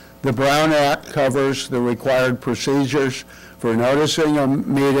Act. The Brown Act covers the required procedures for noticing a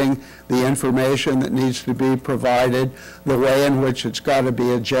meeting, the information that needs to be provided, the way in which it's got to be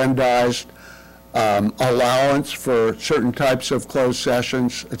agendized, allowance for certain types of closed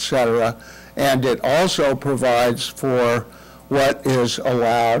sessions, etc. And it also provides for what is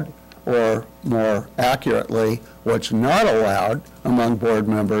allowed, or more accurately, what's not allowed among board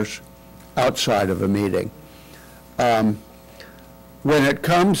members outside of a meeting. When it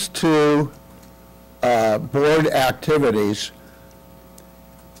comes to board activities,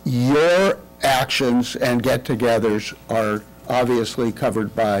 your actions and get-togethers are obviously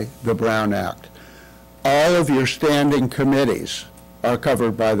covered by the Brown Act. All of your standing committees are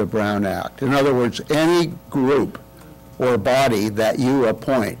covered by the Brown Act. In other words, any group or body that you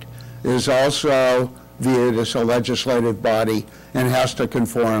appoint is also viewed as a legislative body and has to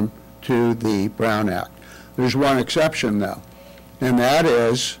conform to the Brown Act. There's one exception, though, and that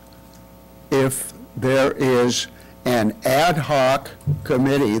is if there is an ad hoc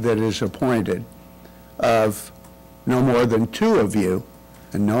committee that is appointed of no more than 2 of you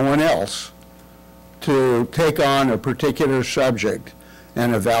and no one else to take on a particular subject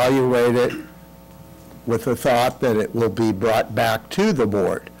and evaluate it with the thought that it will be brought back to the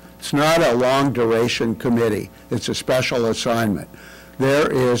board. It's not a long duration committee. It's a special assignment.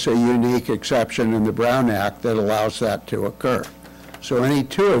 There is a unique exception in the Brown Act that allows that to occur. So any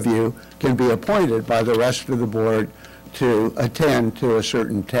 2 of you can be appointed by the rest of the board to attend to a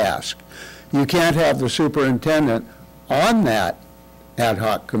certain task. You can't have the superintendent on that ad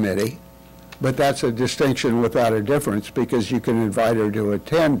hoc committee, but that's a distinction without a difference, because you can invite her to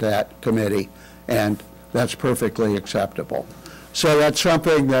attend that committee, and that's perfectly acceptable. So that's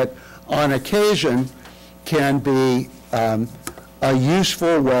something that on occasion can be a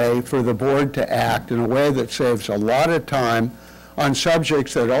useful way for the board to act in a way that saves a lot of time on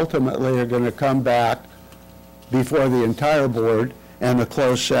subjects that ultimately are going to come back before the entire board and the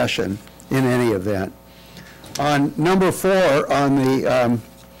closed session in any event. On number 4 on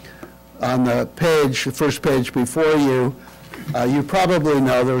the page, the first page before you, you probably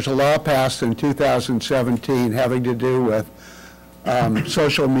know there was a law passed in 2017 having to do with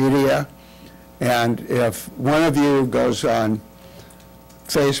social media. And if one of you goes on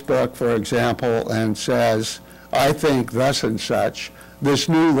Facebook, for example, and says, I think thus and such, this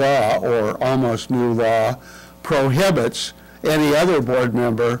new law, or almost new law, prohibits any other board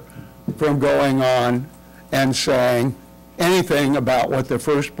member from going on and saying anything about what the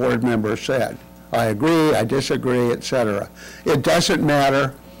first board member said. I agree, I disagree, etc. It doesn't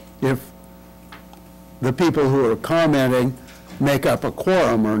matter if the people who are commenting make up a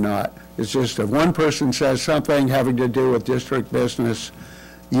quorum or not. It's just if one person says something having to do with district business,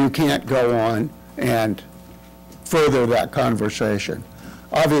 you can't go on and further that conversation.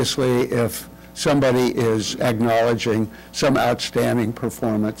 Obviously, if somebody is acknowledging some outstanding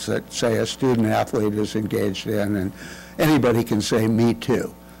performance that, say, a student athlete is engaged in, and anybody can say, me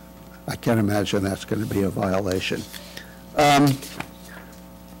too. I can't imagine that's going to be a violation.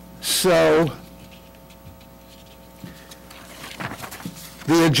 So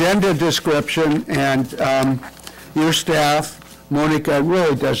the agenda description, and your staff, Monica,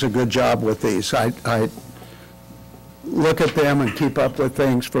 really does a good job with these. I look at them and keep up with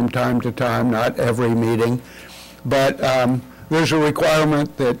things from time to time, not every meeting. But there's a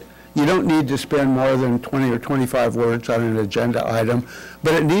requirement that you don't need to spend more than 20 or 25 words on an agenda item,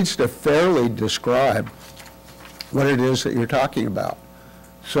 but it needs to fairly describe what it is that you're talking about.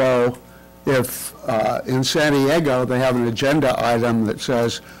 So if in San Diego they have an agenda item that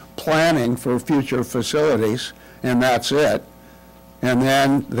says planning for future facilities, and that's it, and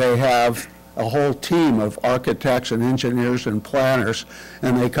then they have a whole team of architects and engineers and planners,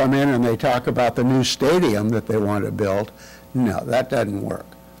 and they come in and they talk about the new stadium that they want to build, no, that doesn't work.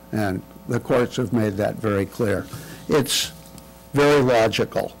 And the courts have made that very clear. It's very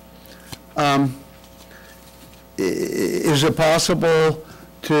logical. Is it possible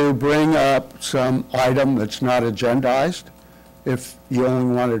to bring up some item that's not agendized if you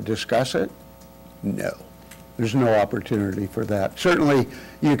only want to discuss it? No. There's no opportunity for that. Certainly,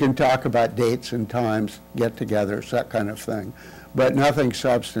 you can talk about dates and times, get-togethers, that kind of thing, but nothing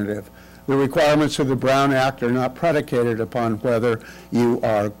substantive. The requirements of the Brown Act are not predicated upon whether you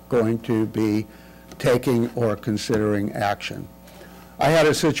are going to be taking or considering action. I had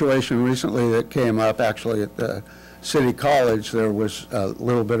a situation recently that came up actually at the City College. There was a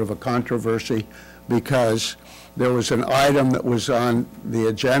little bit of a controversy because there was an item that was on the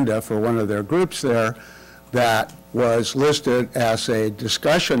agenda for one of their groups there that was listed as a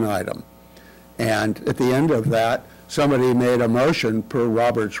discussion item. And at the end of that, somebody made a motion per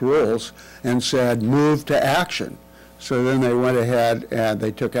Robert's rules and said, move to action. So then they went ahead and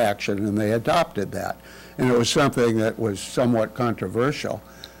they took action and they adopted that. And it was something that was somewhat controversial.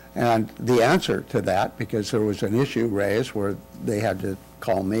 And the answer to that, because there was an issue raised where they had to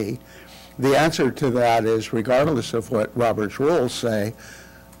call me, the answer to that is, regardless of what Robert's rules say,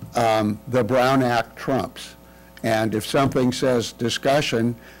 the Brown Act trumps. And if something says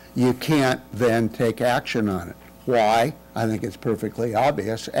discussion, you can't then take action on it. Why? I think it's perfectly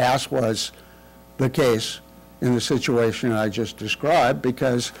obvious, as was the case in the situation I just described,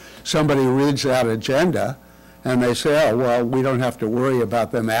 because somebody reads that agenda and they say, oh, well, we don't have to worry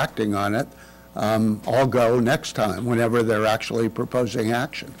about them acting on it. I'll go next time whenever they're actually proposing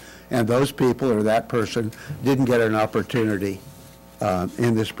action. And those people or that person didn't get an opportunity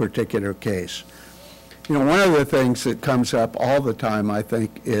in this particular case. You know, one of the things that comes up all the time, I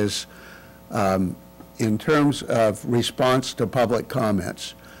think, is in terms of response to public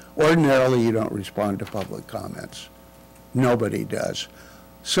comments. Ordinarily, you don't respond to public comments. Nobody does.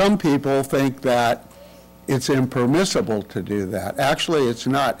 Some people think that it's impermissible to do that. Actually, it's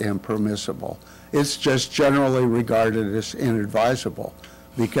not impermissible. It's just generally regarded as inadvisable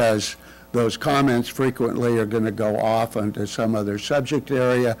because those comments frequently are going to go off onto some other subject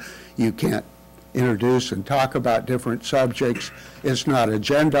area. You can't introduce and talk about different subjects. It's not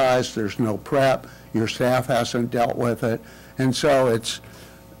agendized. There's no prep. Your staff hasn't dealt with it. And so it's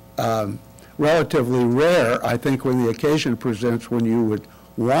relatively rare, I think, when the occasion presents when you would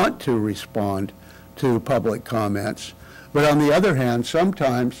want to respond to public comments. But on the other hand,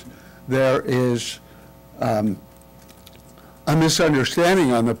 sometimes there is a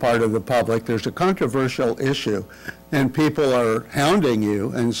misunderstanding on the part of the public. There's a controversial issue, and people are hounding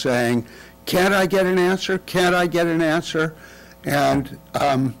you and saying, can't I get an answer? Can't I get an answer? And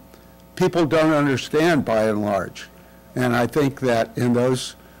people don't understand by and large. And I think that in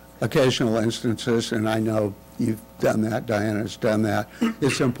those occasional instances, and I know you've done that, Diana's done that,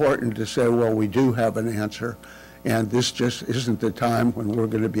 it's important to say, well, we do have an answer, and this just isn't the time when we're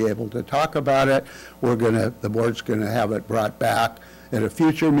going to be able to talk about it. The board's going to have it brought back at a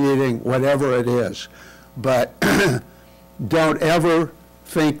future meeting, whatever it is. But don't ever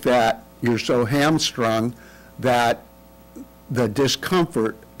think that you're so hamstrung that the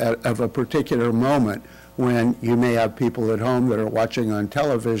discomfort of a particular moment when you may have people at home that are watching on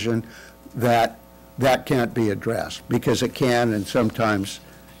television, that can't be addressed, because it can and sometimes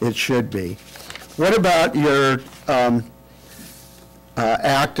it should be. What about your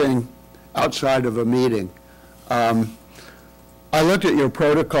acting outside of a meeting? I looked at your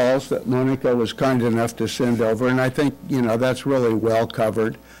protocols that Monica was kind enough to send over, and I think, you know, that's really well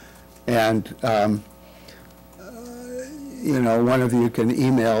covered. And, you know, one of you can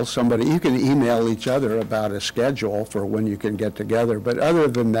email somebody. You can email each other about a schedule for when you can get together. But other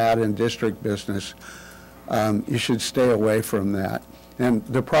than that, in district business, you should stay away from that. And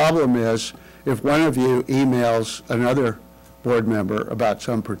the problem is, if one of you emails another board member about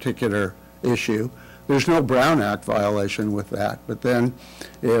some particular issue, there's no Brown Act violation with that. But then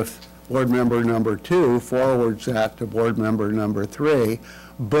if board member number 2 forwards that to board member number 3,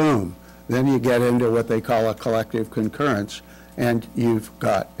 boom, then you get into what they call a collective concurrence, and you've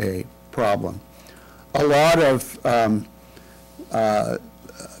got a problem. A lot of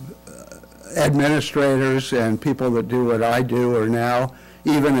administrators and people that do what I do are now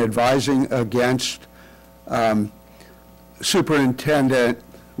even advising against superintendent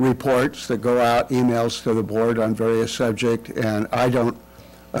reports that go out, emails to the board on various subjects, and I don't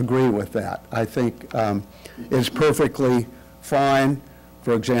agree with that. I think it's perfectly fine,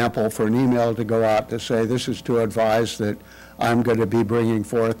 for example, for an email to go out to say, this is to advise that I'm going to be bringing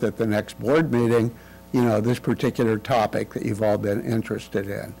forth at the next board meeting, you know, this particular topic that you've all been interested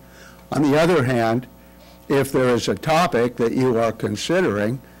in. On the other hand, if there is a topic that you are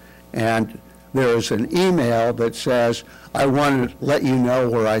considering and there is an email that says, I want to let you know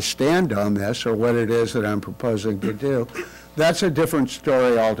where I stand on this or what it is that I'm proposing to do, that's a different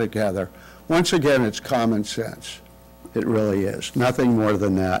story altogether. Once again, it's common sense. It really is. Nothing more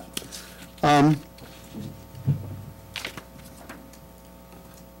than that.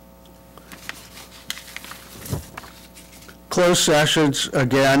 Closed sessions,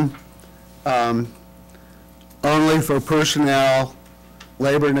 again, only for personnel,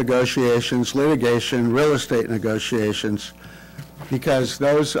 labor negotiations, litigation, real estate negotiations, because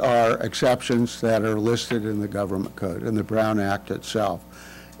those are exceptions that are listed in the government code, in the Brown Act itself.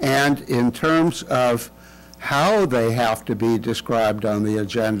 And in terms of how they have to be described on the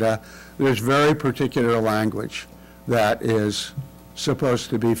agenda, there's very particular language that is supposed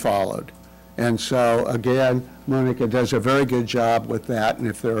to be followed. And so, again, Monica does a very good job with that, and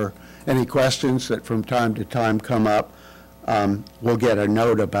if there are any questions that from time to time come up, we'll get a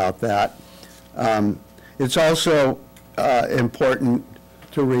note about that. It's also important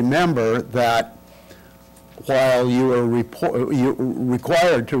to remember that while you are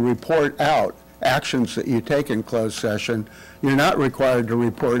required to report out actions that you take in closed session, you're not required to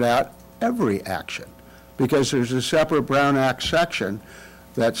report out every action, because there's a separate Brown Act section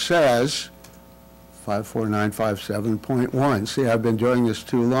that says 54957.1. See, I've been doing this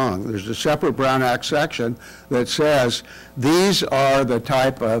too long. There's a separate Brown Act section that says these are the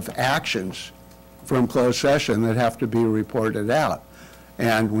type of actions from closed session that have to be reported out.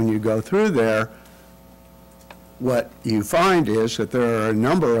 And when you go through there, what you find is that there are a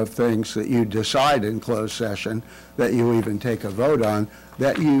number of things that you decide in closed session that you even take a vote on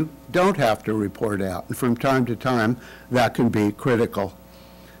that you don't have to report out. And from time to time, that can be critical.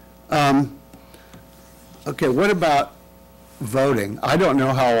 Okay, what about voting? I don't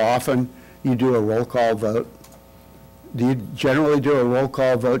know how often you do a roll call vote. Do you generally do a roll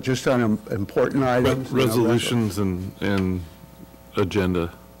call vote just on important items? Resolutions and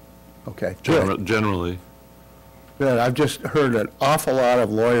agenda. Okay, generally. Good. I've just heard an awful lot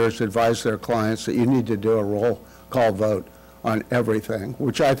of lawyers advise their clients that you need to do a roll call vote on everything,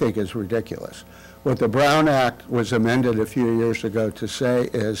 which I think is ridiculous. What the Brown Act was amended a few years ago to say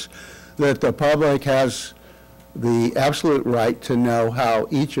is that the public has the absolute right to know how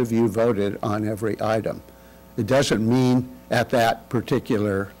each of you voted on every item. It doesn't mean at that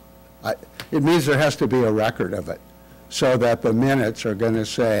particular, it means there has to be a record of it so that the minutes are going to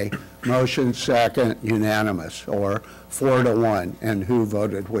say motion second unanimous or 4-1 and who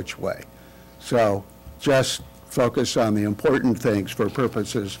voted which way. So just focus on the important things for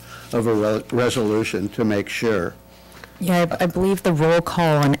purposes of a resolution to make sure. Yeah, I believe the roll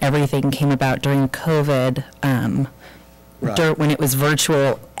call on everything came about during COVID. Right. When it was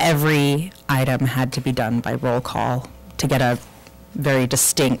virtual, every item had to be done by roll call to get a very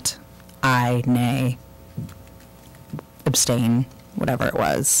distinct aye, nay, abstain, whatever it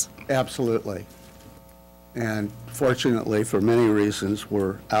was. Absolutely. And fortunately, for many reasons,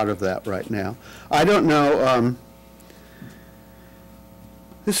 we're out of that right now. I don't know,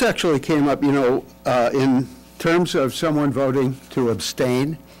 this actually came up, you know, in terms of someone voting to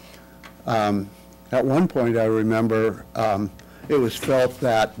abstain. At one point, I remember it was felt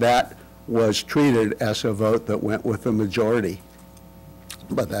that that was treated as a vote that went with the majority.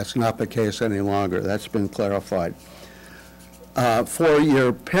 But that's not the case any longer. That's been clarified. For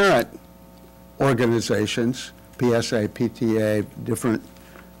your parent organizations, PSA, PTA, different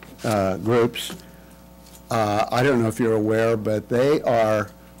groups. I don't know if you're aware, but they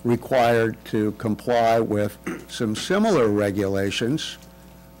are required to comply with some similar regulations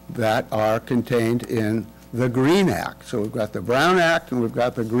that are contained in the Green Act. So we've got the Brown Act and we've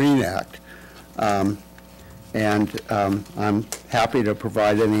got the Green Act. I'm happy to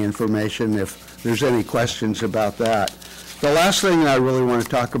provide any information if there's any questions about that. The last thing I really want to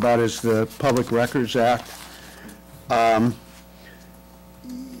talk about is the Public Records Act.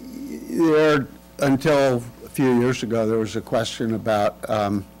 Until a few years ago, there was a question about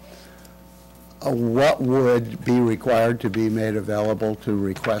what would be required to be made available to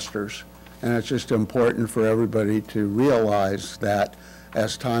requesters. And it's just important for everybody to realize that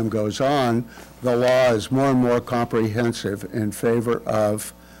as time goes on, the law is more and more comprehensive in favor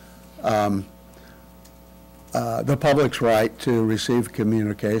of the public's right to receive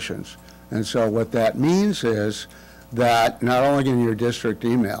communications. And so what that means is that not only in your district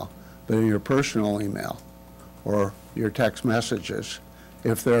email, but in your personal email or your text messages,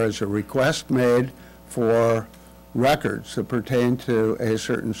 if there is a request made for records that pertain to a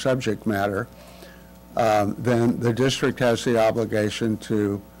certain subject matter, then the district has the obligation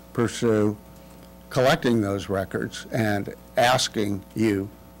to pursue collecting those records and asking you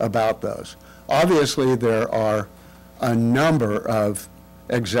about those. Obviously, there are a number of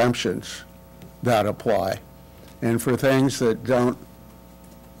exemptions that apply. And for things that don't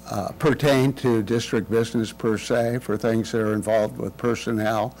pertain to district business per se, for things that are involved with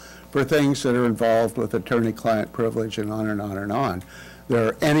personnel, for things that are involved with attorney-client privilege, and on and on and on. There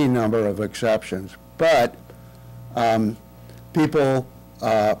are any number of exceptions. But people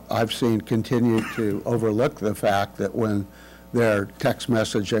I've seen continue to overlook the fact that when they're text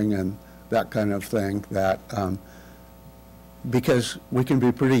messaging and that kind of thing, that because we can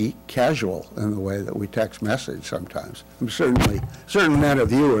be pretty casual in the way that we text message sometimes. I'm certain none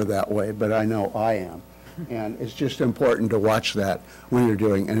of you are that way, but I know I am. And it's just important to watch that when you're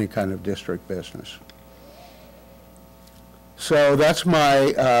doing any kind of district business. So that's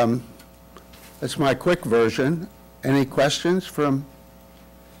my quick version. Any questions from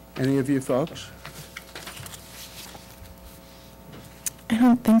any of you folks? I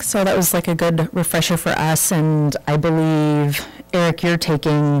don't think so. That was like a good refresher for us, and I believe, Eric, you're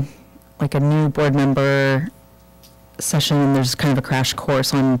taking like a new board member session, and there's kind of a crash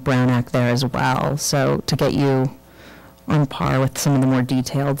course on Brown Act there as well, so to get you on par with some of the more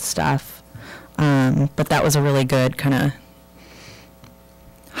detailed stuff. But that was a really good kind of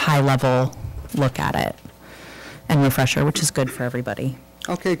high-level look at it and refresher, which is good for everybody.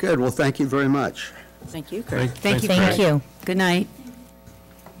 Okay, good. Well, thank you very much. Thank you, Kurt. Thank you. Good night.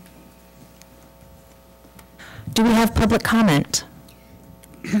 Do we have public comment?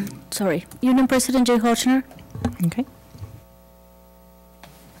 Sorry, Union President Jay Hochner. Okay.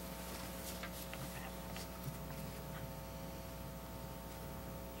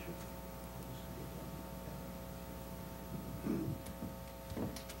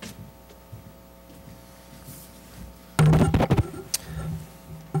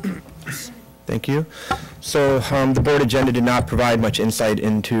 Thank you. So the board agenda did not provide much insight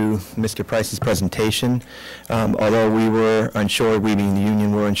into Mr. Price's presentation. Although we were unsure, we being the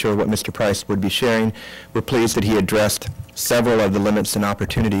union were unsure what Mr. Price would be sharing, we're pleased that he addressed several of the limits and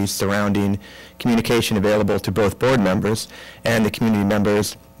opportunities surrounding communication available to both board members and the community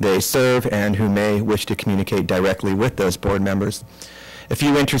members they serve and who may wish to communicate directly with those board members. A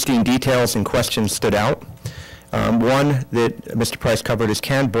few interesting details and questions stood out. One that Mr. Price covered is,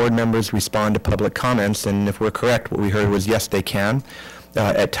 can board members respond to public comments? And if we're correct, what we heard was yes, they can.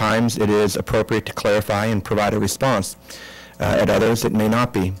 At times, it is appropriate to clarify and provide a response. At others, it may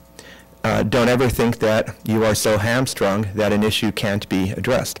not be. Don't ever think that you are so hamstrung that an issue can't be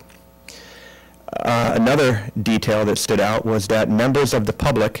addressed. Another detail that stood out was that members of the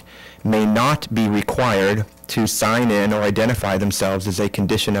public may not be required to sign in or identify themselves as a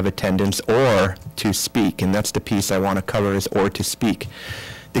condition of attendance or to speak, and that's the piece I want to cover, is or to speak.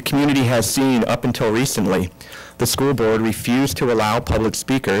 The community has seen up until recently the school board refused to allow public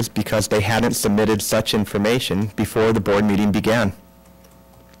speakers because they hadn't submitted such information before the board meeting began.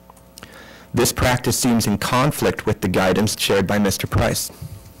 This practice seems in conflict with the guidance shared by Mr. Price.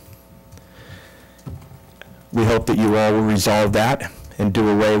 We hope that you all will resolve that and do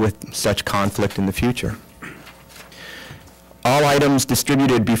away with such conflict in the future. All items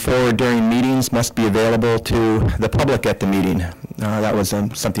distributed before or during meetings must be available to the public at the meeting. That was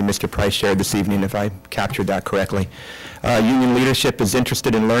something Mr. Price shared this evening, if I captured that correctly. Union leadership is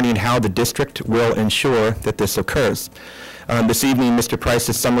interested in learning how the district will ensure that this occurs. This evening, Mr.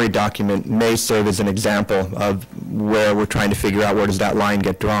 Price's summary document may serve as an example of where we're trying to figure out where does that line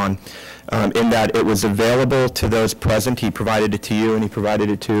get drawn. In that it was available to those present. He provided it to you, and he provided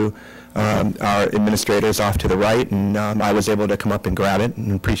it to our administrators off to the right, and I was able to come up and grab it,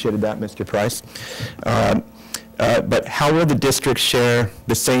 and appreciated that, Mr. Price. But how will the district share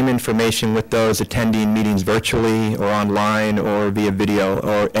the same information with those attending meetings virtually or online or via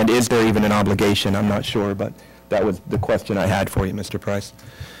video? And is there even an obligation? I'm not sure, but that was the question I had for you, Mr. Price.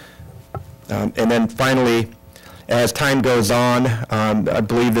 And then finally, as time goes on, I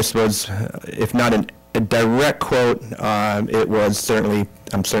believe this was, if not a direct quote, it was certainly,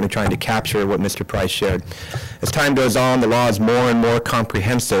 I'm certainly trying to capture what Mr. Price shared. As time goes on, the law is more and more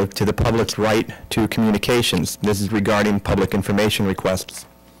comprehensive to the public's right to communications. This is regarding public information requests.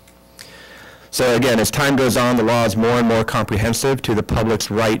 So again, as time goes on, the law is more and more comprehensive to the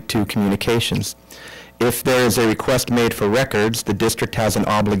public's right to communications. If there is a request made for records, the district has an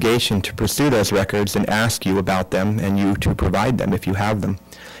obligation to pursue those records and ask you about them, and you to provide them if you have them.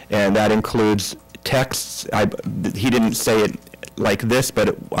 And that includes texts. He didn't say it like this,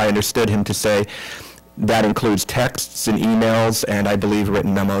 but I understood him to say that includes texts and emails, and I believe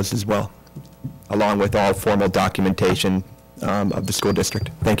written memos as well, along with all formal documentation of the school district.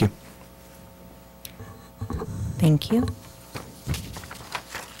 Thank you. Thank you.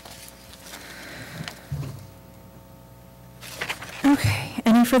 Okay,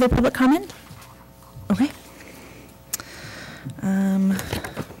 any further public comment? Okay.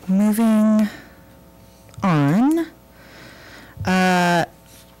 Moving on.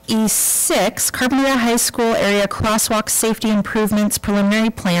 E6, Carpinteria High School Area Crosswalk Safety Improvements Preliminary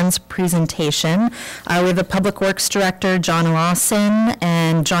Plans Presentation. We have the Public Works Director, John Lawson,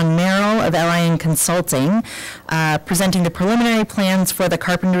 and John Merrill of LIN Consulting, presenting the preliminary plans for the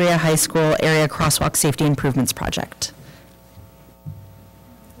Carpinteria High School Area Crosswalk Safety Improvements Project.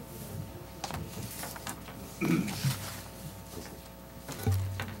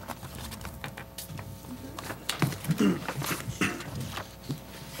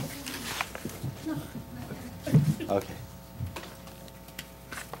 Okay.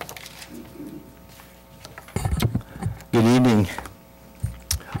 Good evening,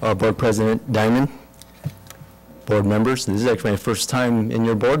 Board President Diamond, board members. This is actually my first time in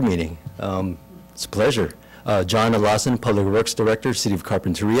your board meeting. It's a pleasure. John Lawson, Public Works Director, City of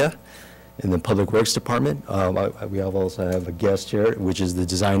Carpinteria, in the Public Works Department. We also have a guest here, which is the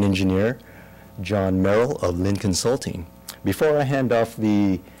design engineer, John Merrill of LIN Consulting. Before I hand off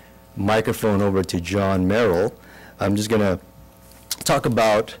the microphone over to John Merrill, I'm just going to talk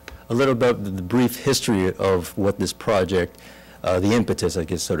about a little bit of the brief history of what this project, the impetus, I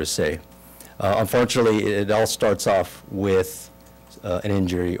guess so to say. Unfortunately, it all starts off with an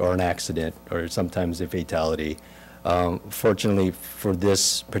injury or an accident, or sometimes a fatality. Fortunately for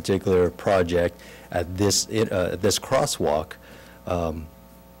this particular project, at this crosswalk,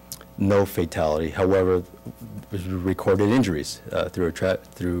 no fatality. However, recorded injuries through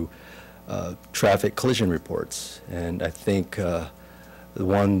traffic collision reports. And I think the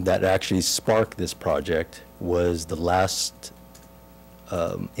one that actually sparked this project was the last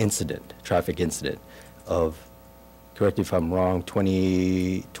traffic incident of, correct me if I'm wrong,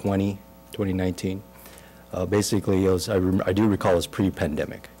 2020, 2019. Basically, it was, I do recall it was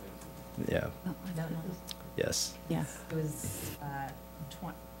pre-pandemic. Yeah. Oh, I don't know. Yes. Yes. It was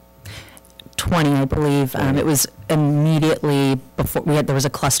 20, I believe. It was immediately before, there was a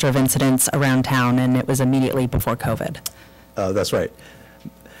cluster of incidents around town, and it was immediately before COVID. That's right.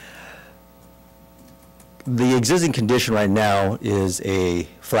 The existing condition right now is a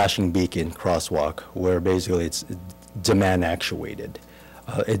flashing beacon crosswalk, where basically it's demand actuated.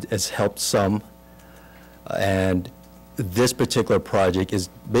 It has helped some, and this particular project is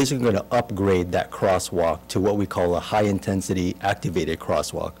basically going to upgrade that crosswalk to what we call a high-intensity activated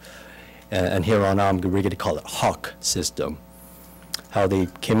crosswalk. And here on out, we're going to call it HAWK system. How they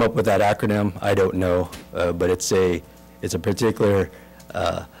came up with that acronym, I don't know, but it's a particular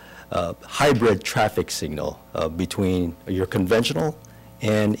hybrid traffic signal between your conventional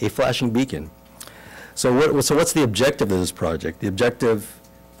and a flashing beacon. So what's the objective of this project? The objective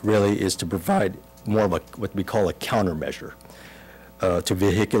really is to provide more of what we call a countermeasure to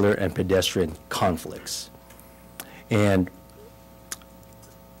vehicular and pedestrian conflicts. And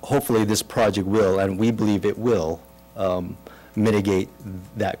hopefully this project will, and we believe it will, mitigate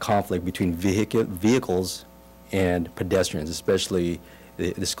that conflict between vehicles and pedestrians, especially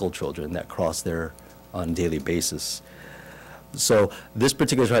the school children that cross there on a daily basis. So this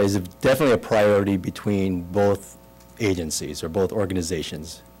particular project is definitely a priority between both agencies or both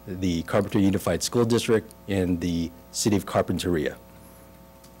organizations, the Carpenter Unified School District and the City of Carpinteria.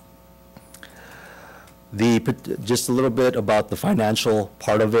 Just a little bit about the financial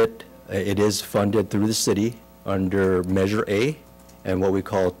part of it. It is funded through the city under Measure A and what we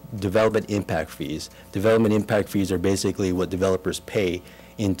call development impact fees. Development impact fees are basically what developers pay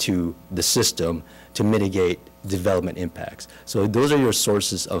into the system to mitigate development impacts. So those are your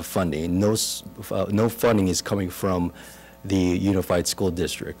sources of funding. No funding is coming from the Unified School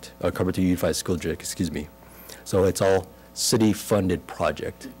District, Carpenter Unified School District, excuse me. So it's all city-funded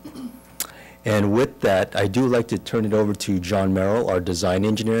project. And with that, I do like to turn it over to John Merrill, our design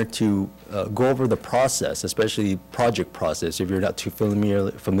engineer, to go over the process, especially project process, if you're not too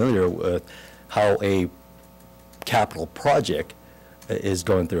familiar with how a capital project is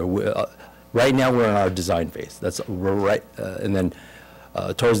going through. Right now, we're in our design phase. We're right, and then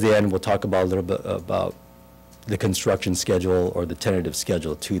towards the end, we'll talk about a little bit about the construction schedule or the tentative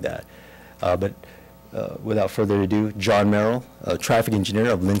schedule to that. But without further ado, John Merrill, traffic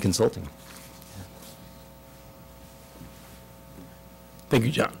engineer of Lynn Consulting. Thank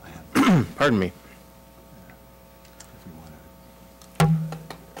you, John. Pardon me.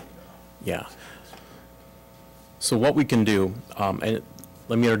 Yeah. So what we can do, and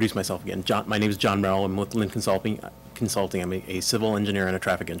let me introduce myself again. My name is John Merrill. I'm with Lynn Consulting. I'm a civil engineer and a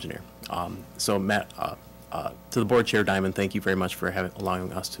traffic engineer. So Matt, to the board chair, Diamond, thank you very much for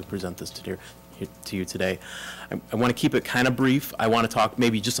allowing us to present this to you today. I want to keep it kind of brief. I want to talk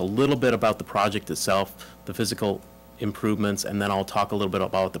maybe just a little bit about the project itself, the physical improvements, and then I'll talk a little bit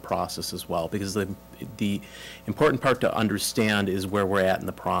about the process as well, because the important part to understand is where we're at in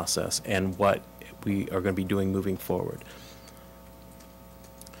the process and what we are going to be doing moving forward.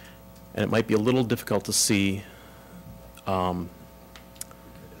 And it might be a little difficult to see. Can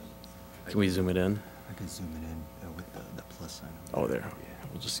we zoom it in? I can zoom it in with the plus sign. Oh, there.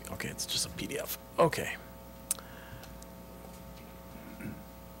 We'll just, okay, it's just a PDF. Okay.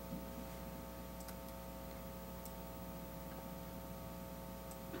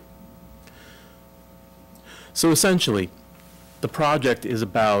 So essentially, the project is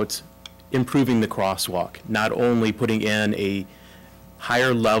about improving the crosswalk, not only putting in a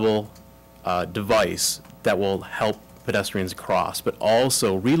higher level device that will help pedestrians cross, but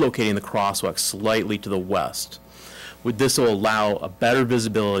also relocating the crosswalk slightly to the west. This will allow a better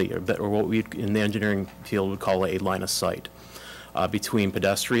visibility, or what we in the engineering field would call a line of sight, between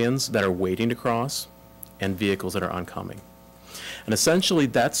pedestrians that are waiting to cross and vehicles that are oncoming. And essentially,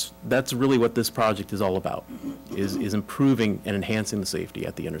 that's really what this project is all about, is improving and enhancing the safety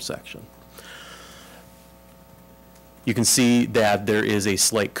at the intersection. You can see that there is a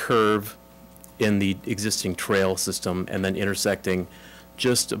slight curve in the existing trail system and then intersecting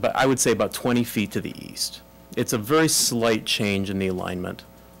just about, I would say, about 20 feet to the east. It's a very slight change in the alignment,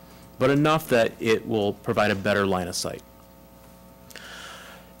 but enough that it will provide a better line of sight.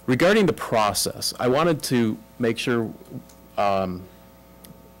 Regarding the process, I wanted to make sure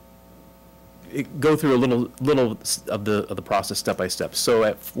go through a little of the process step by step.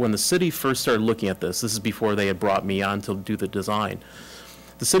 So when the city first started looking at this is before they had brought me on to do the design,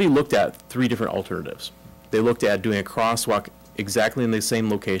 the city looked at 3 different alternatives. They looked at doing a crosswalk exactly in the same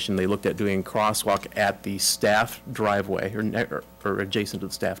location. They looked at doing a crosswalk at the staff driveway or adjacent to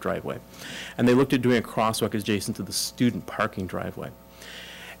the staff driveway. And they looked at doing a crosswalk adjacent to the student parking driveway.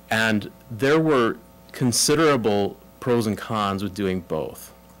 And there were considerable pros and cons with doing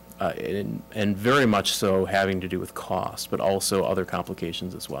both, and very much so having to do with cost, but also other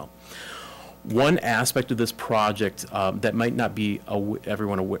complications as well. One aspect of this project that might not be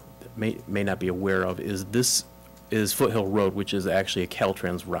everyone aware, may not be aware of is Foothill Road, which is actually a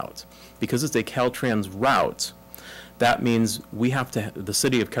Caltrans route. Because it's a Caltrans route, that means the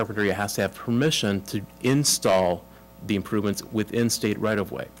city of Carpinteria has to have permission to install the improvements within state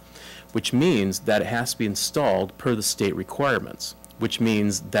right-of-way, which means that it has to be installed per the state requirements, which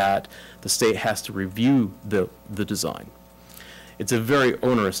means that the state has to review the design. It's a very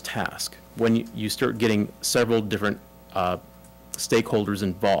onerous task when you start getting several different stakeholders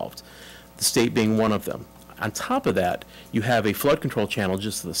involved, the state being one of them. On top of that, you have a flood control channel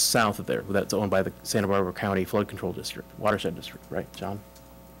just to the south of there that's owned by the Santa Barbara County Flood Control District, Watershed District, right, John?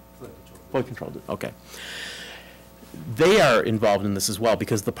 Flood control, okay. They are involved in this as well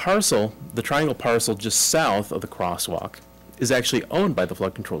because the triangle parcel just south of the crosswalk is actually owned by the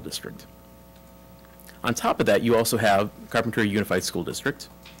Flood Control District. On top of that, you also have Carpinteria Unified School District,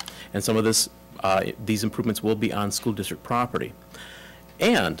 and some of these improvements will be on school district property.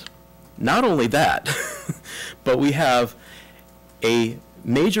 And not only that, but we have a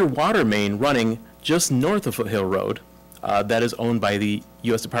major water main running just north of Foothill Road that is owned by the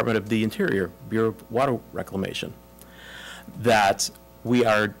U.S. Department of the Interior, Bureau of Water Reclamation, that we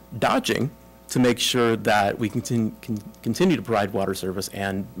are dodging to make sure that we continue to provide water service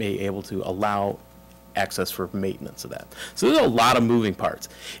and be able to allow access for maintenance of that. So there's a lot of moving parts.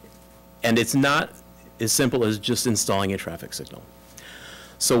 And it's not as simple as just installing a traffic signal.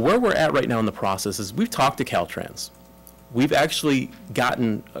 So where we're at right now in the process is we've talked to Caltrans. We've actually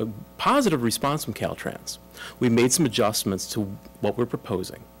gotten a positive response from Caltrans. We've made some adjustments to what we're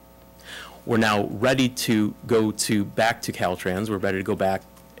proposing. We're now ready to go back to Caltrans. We're ready to go back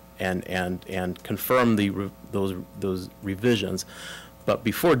and confirm those revisions. But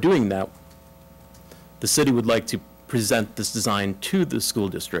before doing that, the city would like to present this design to the school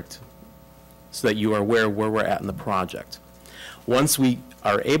district so that you are aware where we're at in the project. Once we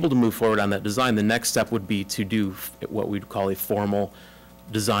are able to move forward on that design, the next step would be to do what we'd call a formal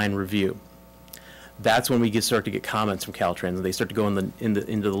design review. That's when we start to get comments from Caltrans, and they start to go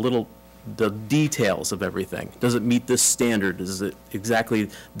into the details of everything. Does it meet this standard? Is it exactly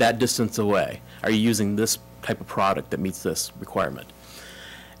that distance away? Are you using this type of product that meets this requirement?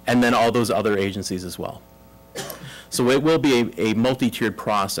 And then all those other agencies as well. So it will be a multi-tiered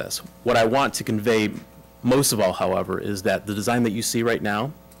process. What I want to convey most of all, however, is that the design that you see right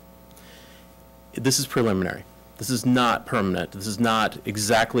now, this is preliminary. This is not permanent. This is not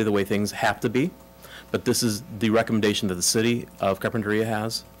exactly the way things have to be, but this is the recommendation that the city of Carpinteria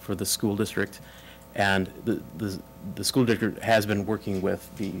has for the school district, and the school district has been working with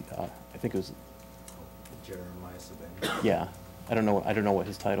the, I think it was Jeremiah. Yeah, I don't know what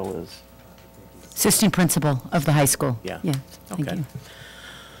his title is. Assistant principal of the high school. Yeah. Yeah, thank you.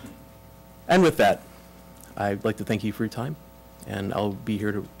 And with that, I'd like to thank you for your time, and I'll be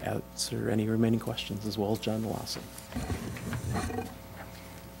here to answer any remaining questions, as well as John Lawson.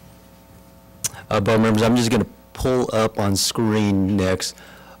 Board members, I'm just going to pull up on screen next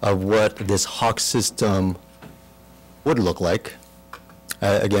of what this Hawk system would look like.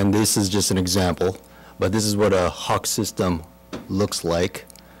 Again, this is just an example, but this is what a Hawk system looks like.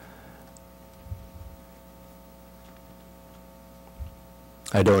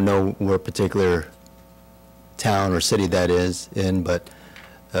 I don't know what particular town or city that is in, but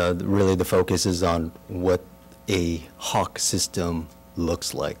really the focus is on what a Hawk system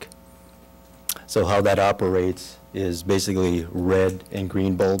looks like. So how that operates is basically red and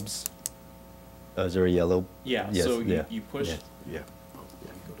green bulbs. Is there a yellow? Yeah, yes, so yeah. you push. Yeah. Yeah. Oh,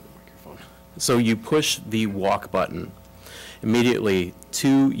 yeah, go to the microphone. So you push the walk button. Immediately,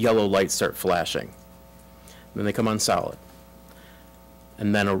 2 yellow lights start flashing. Then they come on solid.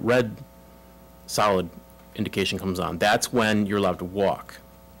 And then a red solid indication comes on. That's when you're allowed to walk.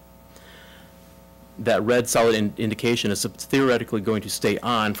 That red solid indication is theoretically going to stay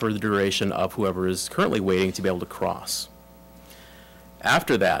on for the duration of whoever is currently waiting to be able to cross.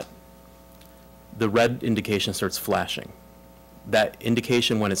 After that, the red indication starts flashing. That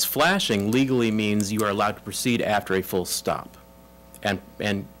indication, when it's flashing, legally means you are allowed to proceed after a full stop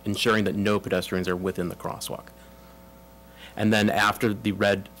and ensuring that no pedestrians are within the crosswalk. And then after the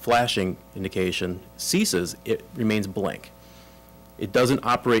red flashing indication ceases, it remains blank. It doesn't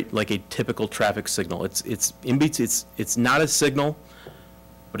operate like a typical traffic signal. It's not a signal,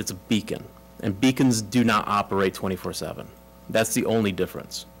 but it's a beacon. And beacons do not operate 24/7. That's the only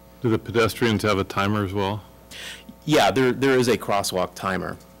difference. Do the pedestrians have a timer as well? Yeah, there is a crosswalk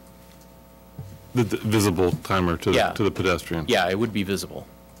timer. The visible timer to the pedestrian? Yeah, it would be visible.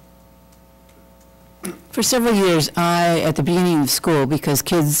 For several years, at the beginning of school, because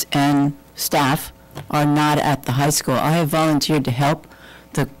kids and staff are not at the high school, I have volunteered to help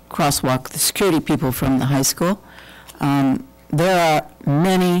the crosswalk, the security people from the high school. There are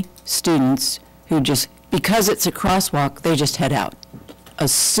many students who just, because it's a crosswalk, they just head out,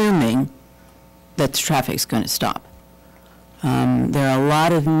 assuming that the traffic's going to stop. There are a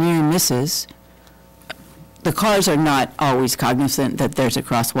lot of near misses. The cars are not always cognizant that there's a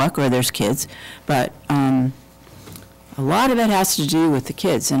crosswalk or there's kids, but a lot of it has to do with the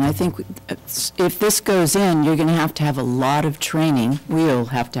kids. And I think if this goes in, you're going to have a lot of training. We'll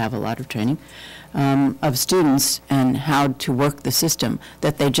have to have a lot of training of students and how to work the system,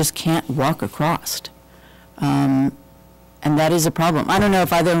 that they just can't walk across. And that is a problem. I don't know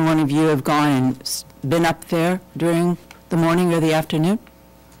if either one of you have gone and been up there during the morning or the afternoon?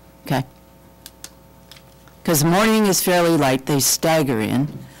 Okay. Because the morning is fairly light, they stagger in.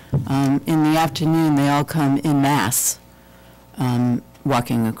 In the afternoon, they all come in mass,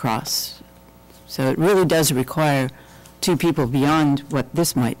 walking across. So it really does require 2 people beyond what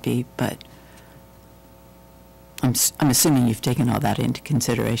this might be, but I'm assuming you've taken all that into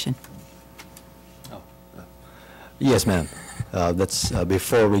consideration. Yes, ma'am. That's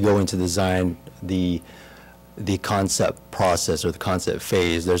before we go into design, the concept process or the concept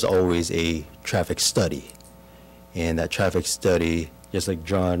phase, there's always a traffic study. And that traffic study, just like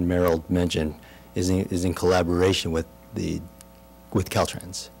John Merrill mentioned, is in collaboration with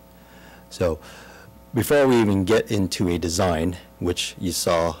Caltrans. So before we even get into a design, which you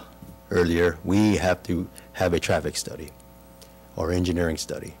saw earlier, we have to have a traffic study or engineering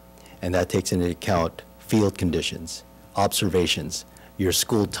study. And that takes into account field conditions, observations, your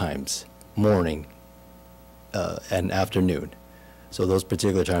school times, morning and afternoon. So those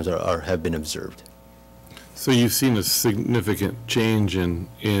particular times have been observed. So you've seen a significant change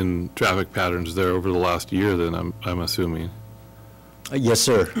in traffic patterns there over the last year then, I'm assuming? Yes,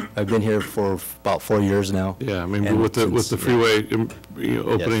 sir. I've been here for about 4 years now. Yeah, I mean, with the freeway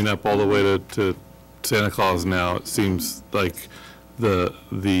opening up all the way to Santa Claus now, it seems like the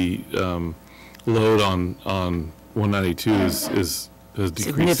load on 192 has decreased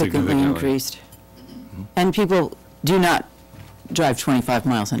significantly. Increased. And people do not drive 25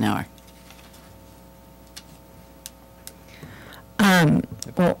 miles an hour.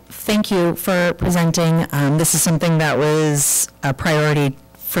 Well, thank you for presenting. This is something that was a priority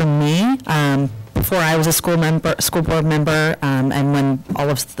for me before I was a school board member, and when all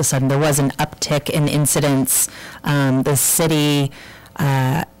of a sudden there was an uptick in incidents, the city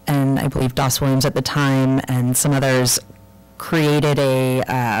and I believe Doss Williams at the time and some others created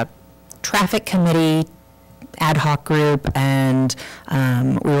a traffic committee ad hoc group, and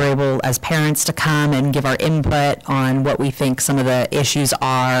we were able as parents to come and give our input on what we think some of the issues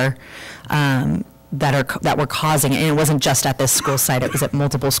are that were causing it. And it wasn't just at this school site, it was at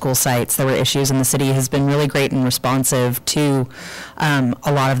multiple school sites. There were issues, and the city has been really great and responsive to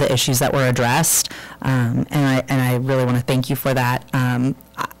a lot of the issues that were addressed, and I really want to thank you for that.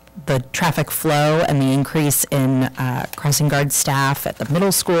 The traffic flow and the increase in crossing guard staff at the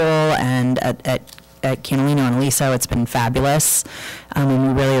middle school and at Canalino and Aliso, it's been fabulous, and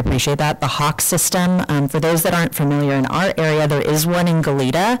we really appreciate that. The Hawk system, for those that aren't familiar in our area, there is one in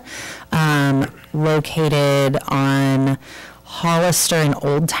Goleta, located on Hollister and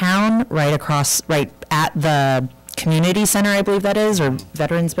Old Town, right at the community center, I believe that is, or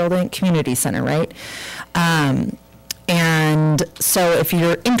Veterans Building, community center, right? And so if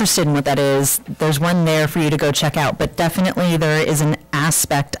you're interested in what that is, there's one there for you to go check out. But definitely there is an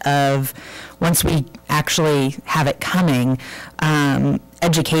aspect of, once we actually have it coming,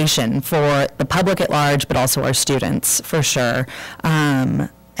 education for the public at large, but also our students, for sure.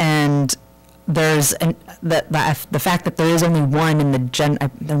 And there's the fact that there is only one in the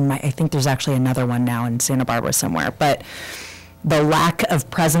I think there's actually another one now in Santa Barbara somewhere, but the lack of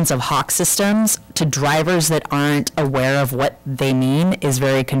presence of Hawk systems to drivers that aren't aware of what they mean is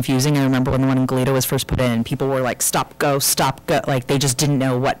very confusing. I remember when the one in Goleta was first put in, people were like, stop, go, like they just didn't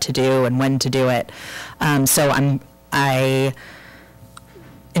know what to do and when to do it. So in the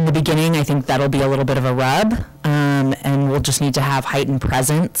beginning, I think that'll be a little bit of a rub, and we'll just need to have heightened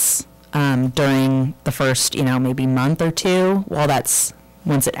presence during the first, maybe month or two, once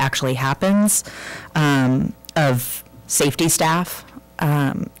it actually happens, of safety staff.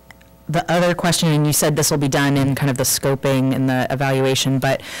 The other question, and you said this will be done in kind of the scoping and the evaluation,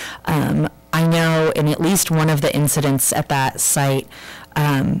 but I know in at least one of the incidents at that site,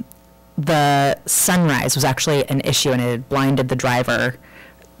 the sunrise was actually an issue, and it had blinded the driver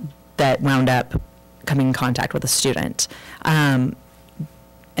that wound up coming in contact with a student. And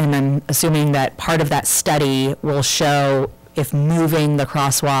I'm assuming that part of that study will show if moving the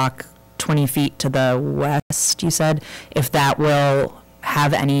crosswalk 20 feet to the west, you said, if that will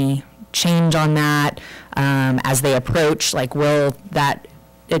have any change on that as they approach, like will that,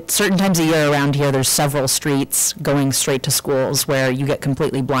 at certain times of year around here, there's several streets going straight to schools where you get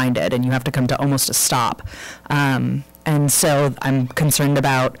completely blinded and you have to come to almost a stop. And so I'm concerned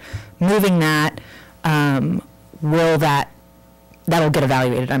about moving that. That'll get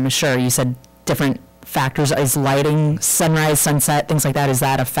evaluated, I'm sure. You said different factors, is lighting, sunrise, sunset, things like that, is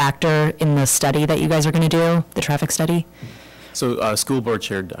that a factor in the study that you guys are going to do, the traffic study? So, School Board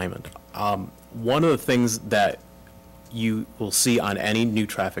Chair Diamond, one of the things that you will see on any new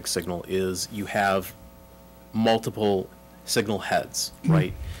traffic signal is you have multiple signal heads,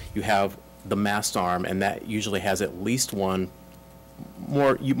 right? You have the mast arm, and that usually has at least one,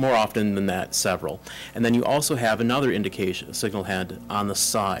 more often than that, several. And then you also have another indication, signal head on the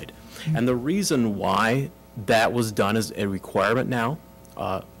side. And the reason why that was done as a requirement now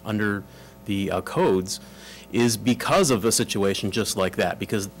under the codes is because of a situation just like that,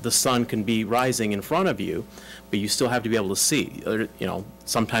 because the sun can be rising in front of you, but you still have to be able to see. You know,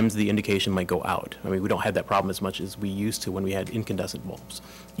 sometimes the indication might go out. I mean, we don't have that problem as much as we used to when we had incandescent bulbs.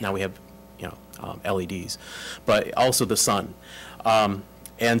 Now we have, you know, LEDs, but also the sun.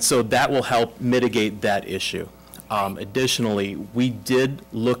 And so that will help mitigate that issue. Additionally, we did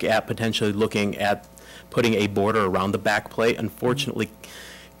look at potentially looking at putting a border around the back plate. Unfortunately,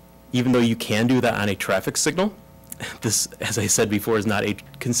 even though you can do that on a traffic signal, this, as I said before, is not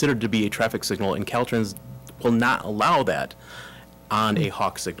considered to be a traffic signal, and Caltrans will not allow that on a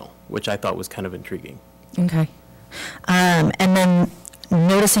hawk signal, which I thought was kind of intriguing. Okay. And then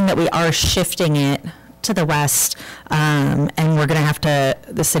noticing that we are shifting it to the west, and we're going to have to,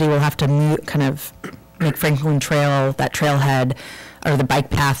 the city will have to kind of make Franklin Trail, that trailhead, or the bike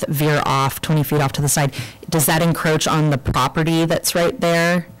path veer off 20 feet off to the side. Does that encroach on the property that's right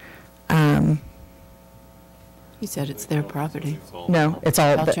there? He said it's their property. No, it's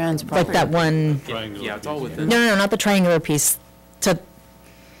all, Caltrans like that one. Yeah, it's all within. No, not the triangular piece.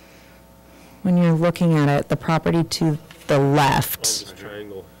 When you're looking at it, the property to the left.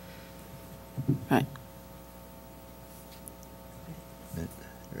 Triangle. Right.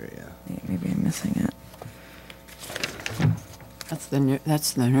 Maybe I'm missing it. That's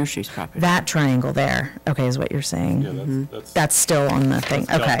the nursery's property. That triangle there, okay, is what you're saying. Yeah, That's still on the thing,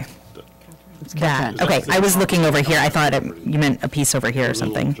 okay. That, Caltrans. okay, I was looking over here, I thought you meant a piece over here or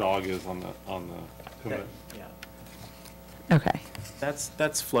something. Jog is on the permit. Yeah. Okay,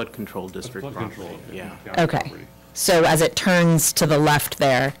 That's flood control district flood property. control, Yeah. okay. So as it turns to the left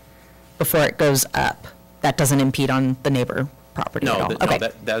there, before it goes up, that doesn't impede on the neighbor property at No, all? no, Okay,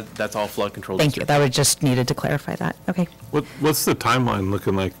 that's all flood control thank you, district. that would just needed to clarify that, okay. What's the timeline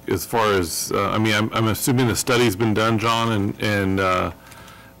looking like as far as, I mean, I'm assuming the study's been done, John, and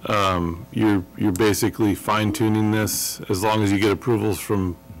you're basically fine tuning this as long as you get approvals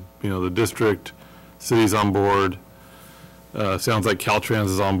from, you know, the district, city's on board. Sounds like Caltrans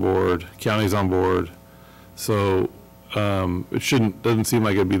is on board, county's on board. So it doesn't seem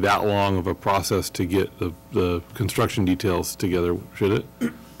like it'd be that long of a process to get the construction details together, should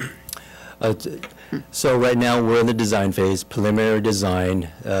it? So right now, we're in the design phase, preliminary design.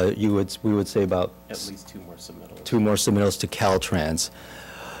 We would say about At least 2 more submittals. 2 more submittals to Caltrans.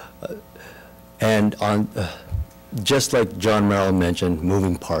 And on, just like John Merrill mentioned,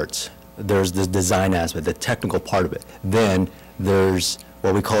 moving parts. There's the design aspect, the technical part of it. Then there's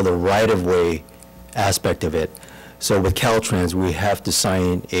what we call the right-of-way aspect of it. So with Caltrans, we have to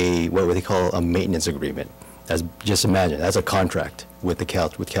sign what they call a maintenance agreement. Just imagine, that's a contract with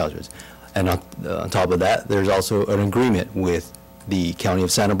Caltrans. And on top of that, there's also an agreement with the County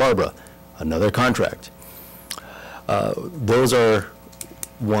of Santa Barbara, another contract. Those are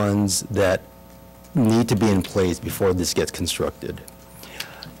ones that need to be in place before this gets constructed.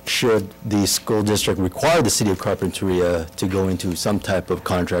 Should the school district require the city of Carpinteria to go into some type of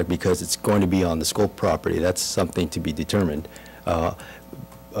contract because it's going to be on the school property, that's something to be determined. We're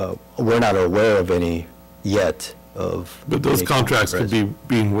not aware of any yet of. But those contracts could be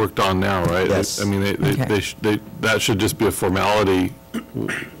being worked on now, right? Yes. I mean, that should just be a formality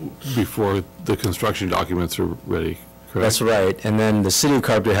before the construction documents are ready, correct? That's right. And then the city of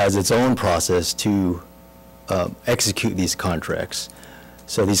Carpinteria has its own process to execute these contracts.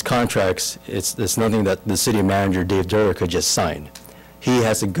 So these contracts, it's nothing that the city manager, Dave Durer, could just sign. He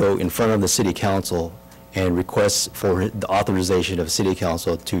has to go in front of the city council and request for the authorization of city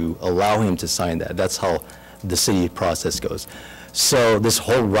council to allow him to sign that. That's how the city process goes. So this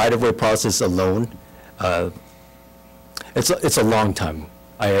whole right-of-way process alone, it's a long time.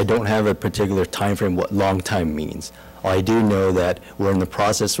 I don't have a particular time frame what long time means. I do know that we're in the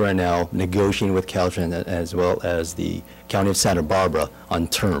process right now negotiating with Caltrans as well as the County of Santa Barbara on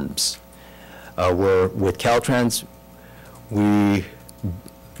terms. With Caltrans, we're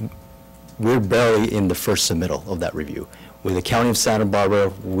barely in the first submittal of that review. With the County of Santa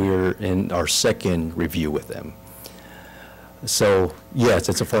Barbara, we're in our second review with them. So yes,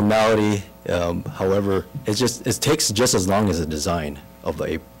 it's a formality. However, it takes just as long as the design of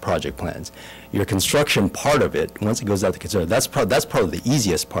the project plans. Your construction part of it, once it goes out to construction, that's probably the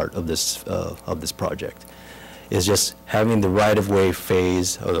easiest part of this project, is just having the right-of-way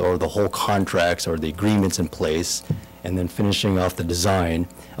phase or the whole contracts or the agreements in place, and then finishing off the design.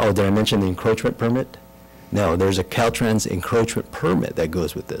 Oh, did I mention the encroachment permit? No, there's a Caltrans encroachment permit that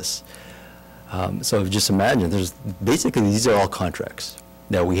goes with this. So just imagine, basically these are all contracts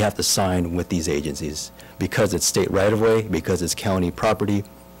that we have to sign with these agencies because it's state right-of-way, because it's county property,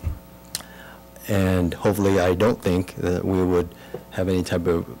 and hopefully I don't think that we would have any type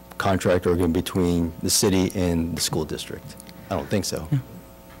of contract or agreement between the city and the school district. I don't think so.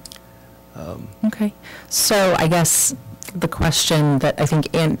 Okay. So I guess the question that I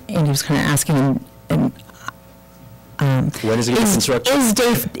think Andy was kind of asking, and when is it going to be constructed? Is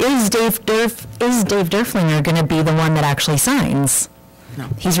Dave Derflinger going to be the one that actually signs? No.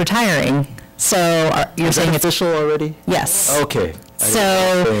 He's retiring. So you're saying it's official already? Yes. Okay.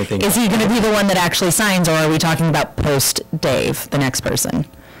 So is he going to be the one that actually signs, or are we talking about post-Dave, the next person?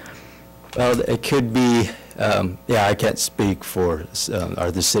 Well, it could be, yeah, I can't speak for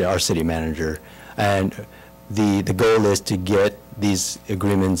our city manager. And the goal is to get these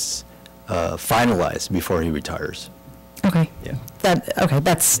agreements finalized before he retires. Okay. Yeah.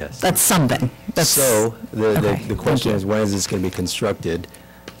 That's something. So okay. the question is, when is this going to be constructed?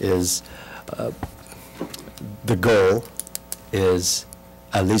 Is the goal is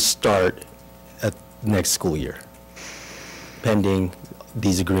at least start at next school year, pending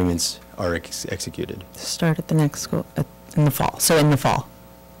these agreements are executed. Start at the next school, in the fall. So in the fall,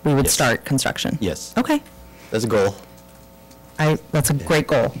 we would start construction? Yes. Okay. That's a goal. That's a great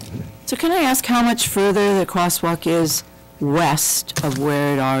goal. So can I ask how much further the crosswalk is west of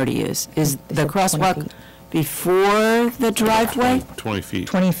where it already is? Is the crosswalk before the driveway? 20 feet.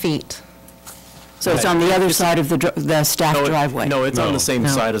 20 feet. So it's on the other side of the staff driveway? No, it's on the same No.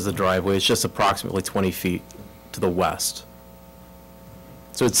 side as the driveway. It's just approximately 20 feet to the west.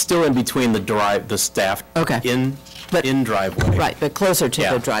 So it's still in between the staff in driveway. Right, but closer to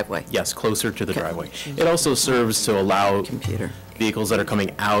Yeah. the driveway. Yes, closer to the driveway. It also serves to allow vehicles that are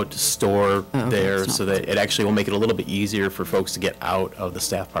coming out to store okay, there, it's so that it actually will make it a little bit easier for folks to get out of the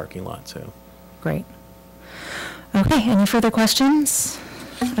staff parking lot too. Great. Okay, any further questions?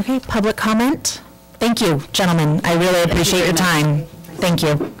 Okay, public comment? Thank you, gentlemen. I really appreciate your time. Thank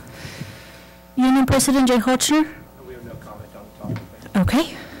you. Union President Jay Hochner?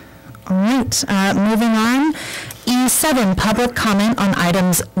 Okay. All right. Moving on. E7, public comment on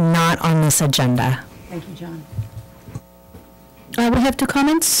items not on this agenda. Thank you, John. We have two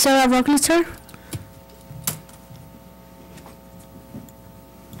comments. Sarah Roglitzer?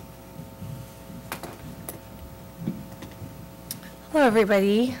 Hello,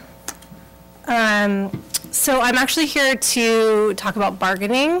 everybody. So I'm actually here to talk about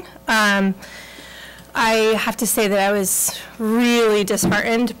bargaining. I have to say that I was really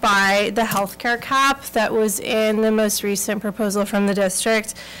disheartened by the healthcare cap that was in the most recent proposal from the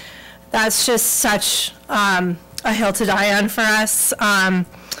district. That's just such a hill to die on for us.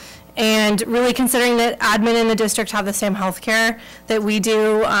 And really considering that admin and the district have the same healthcare that we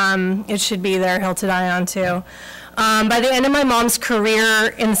do, it should be their hill to die on too. By the end of my mom's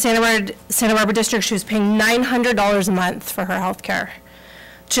career in the Santa Barbara district, she was paying $900 a month for her health care,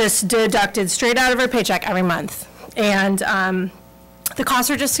 just deducted straight out of her paycheck every month. And the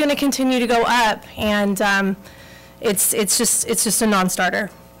costs are just going to continue to go up, and it's just a non-starter.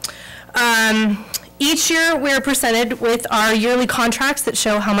 Each year, we're presented with our yearly contracts that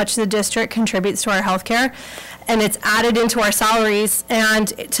show how much the district contributes to our health care, and it's added into our salaries and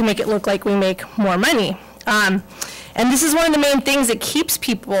to make it look like we make more money. And this is one of the main things that keeps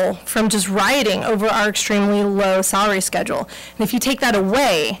people from just rioting over our extremely low salary schedule. And if you take that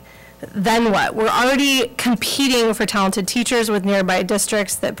away, then what? We're already competing for talented teachers with nearby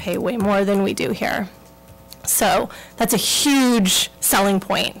districts that pay way more than we do here. So that's a huge selling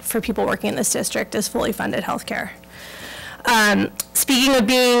point for people working in this district, is fully funded healthcare. Speaking of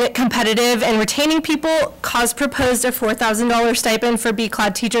being competitive and retaining people, CAUS proposed a $4,000 stipend for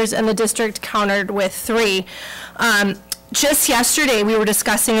B-Clad teachers, and the district countered with $3,000. Just yesterday, we were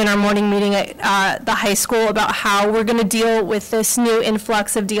discussing in our morning meeting at the high school about how we're going to deal with this new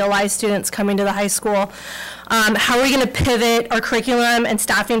influx of DLI students coming to the high school. How are we going to pivot our curriculum and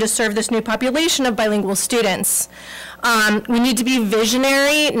staffing to serve this new population of bilingual students? We need to be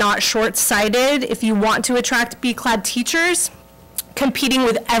visionary, not short-sighted. If you want to attract B-Clad teachers, competing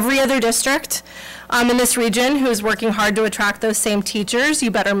with every other district in this region who is working hard to attract those same teachers,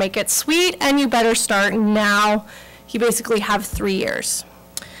 you better make it sweet, and you better start now. You basically have 3 years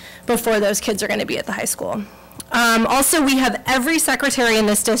before those kids are going to be at the high school. Also, we have every secretary in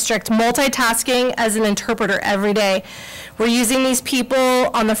this district multitasking as an interpreter every day. We're using these people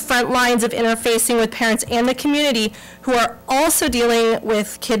on the front lines of interfacing with parents and the community who are also dealing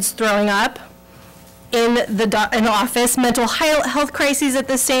with kids throwing up in the office, mental health crises at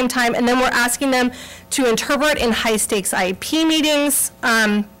the same time, and then we're asking them to interpret in high-stakes IEP meetings.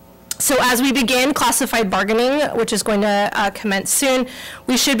 So as we begin classified bargaining, which is going to commence soon,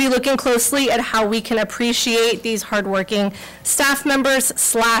 we should be looking closely at how we can appreciate these hardworking staff members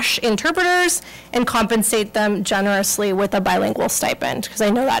 / interpreters and compensate them generously with a bilingual stipend, because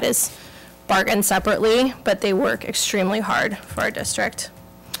I know that is bargained separately, but they work extremely hard for our district.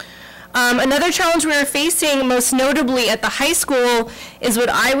 Another challenge we are facing, most notably at the high school, is what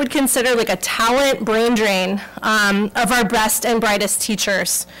I would consider like a talent brain drain of our best and brightest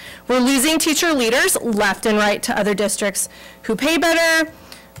teachers. We're losing teacher leaders left and right to other districts who pay better,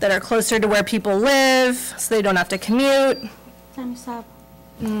 that are closer to where people live, so they don't have to commute. Time's up.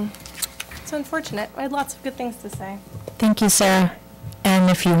 It's unfortunate. I had lots of good things to say. Thank you, Sarah. And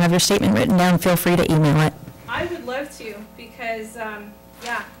if you have your statement written down, feel free to email it. I would love to, because,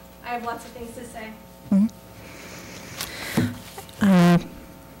 yeah, I have lots of things to say.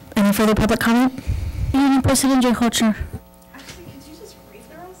 Any further public comment? Union President Jay Hochner. Actually, could you just read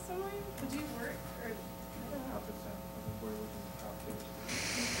the rest of mine? Could you work? Or, I don't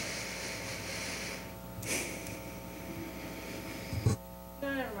know.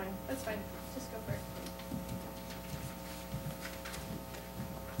 No, never mind. That's fine. Just go for it.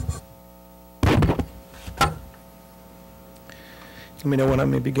 Let me know when I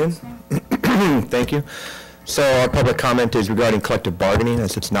may begin. Thank you. So our public comment is regarding collective bargaining,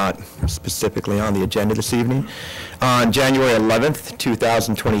 as it's not specifically on the agenda this evening. On January 11th,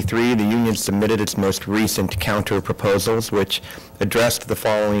 2023, the union submitted its most recent counter proposals, which addressed the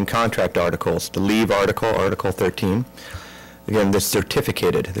following contract articles: the leave article, Article 13. Again, the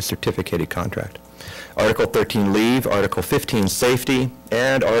certificated contract. Article 13, leave, Article 15, safety,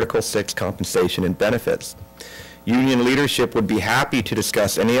 and Article 6, compensation and benefits. Union leadership would be happy to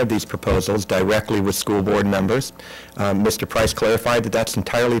discuss any of these proposals directly with school board members. Mr. Price clarified that that's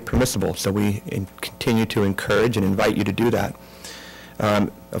entirely permissible, so we continue to encourage and invite you to do that.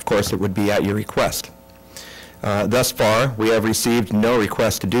 Of course, it would be at your request. Thus far, we have received no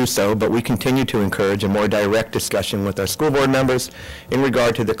request to do so, but we continue to encourage a more direct discussion with our school board members in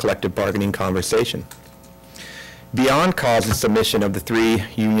regard to the collective bargaining conversation. Beyond CAUSE's submission of the 3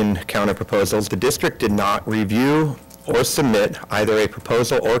 union counterproposals, the district did not review or submit either a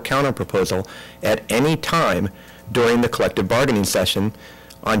proposal or counterproposal at any time during the collective bargaining session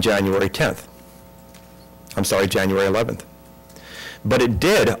on January 10th. I'm sorry, January 11th. But it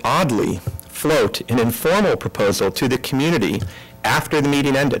did, oddly, float an informal proposal to the community after the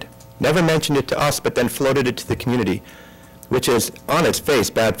meeting ended. Never mentioned it to us, but then floated it to the community, which is, on its face,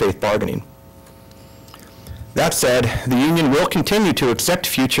 bad faith bargaining. That said, the union will continue to accept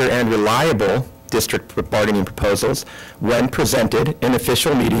future and reliable district bargaining proposals when presented in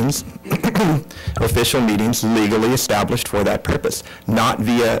official meetings, legally established for that purpose, not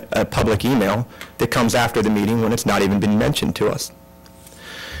via a public email that comes after the meeting when it's not even been mentioned to us.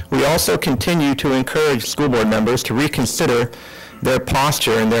 We also continue to encourage school board members to reconsider their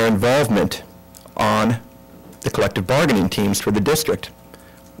posture and their involvement on the collective bargaining teams for the district,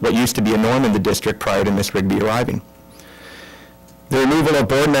 what used to be a norm in the district prior to Ms. Rigby arriving. The removal of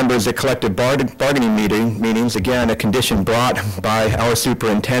board members at collective bargaining meetings, again, a condition brought by our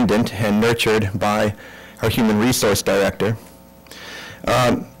superintendent and nurtured by our human resource director.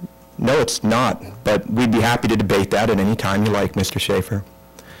 No, it's not, but we'd be happy to debate that at any time you like, Mr. Schaefer.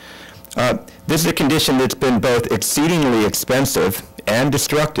 This is a condition that's been both exceedingly expensive and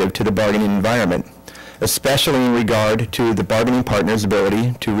destructive to the bargaining environment, especially in regard to the bargaining partner's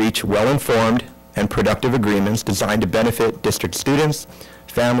ability to reach well-informed and productive agreements designed to benefit district students,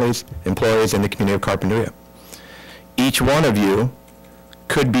 families, employees, and the community of Carpinteria. Each one of you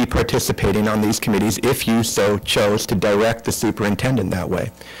could be participating on these committees if you so chose to direct the superintendent that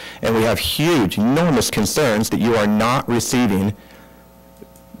way. And we have huge, enormous concerns that you are not receiving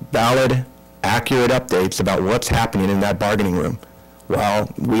valid, accurate updates about what's happening in that bargaining room, while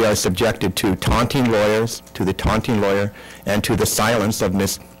we are subjected to taunting lawyers, to the taunting lawyer, and to the silence of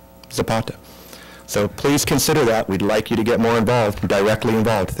Ms. Zapata. So please consider that. We'd like you to get more involved, directly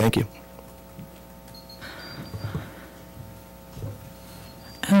involved. Thank you.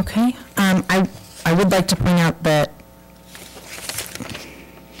 Okay. I would like to point out that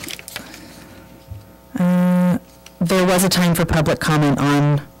there was a time for public comment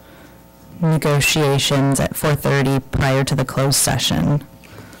on negotiations at 4:30 prior to the closed session.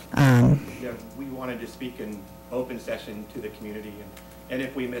 Yeah, we wanted to speak in open session to the community, and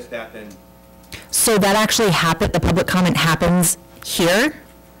if we missed that, then... So that actually happened, the public comment happens here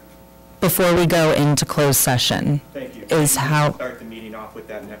before we go into closed session. Thank you. Is how... Start the meeting off with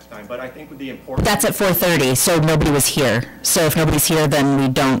that next time, but I think with the important... That's at 4:30, so nobody was here. So if nobody's here, then we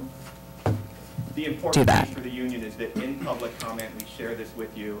don't the important do that. piece for the union is that in public comment, we share share this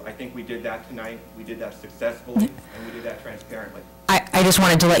with you. I think we did that tonight. We did that successfully, and we did that transparently. I just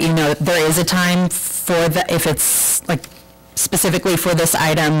wanted to let you know that there is a time for the, if it's like specifically for this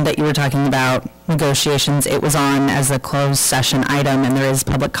item that you were talking about, negotiations, it was on as a closed session item, and there is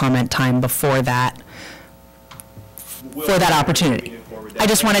public comment time before that, for that opportunity. I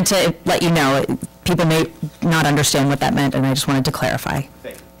just wanted to let you know, people may not understand what that meant, and I just wanted to clarify.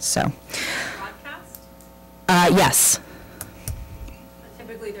 So. Yes. But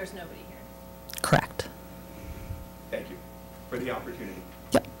typically, there's nobody here. Correct. Thank you for the opportunity.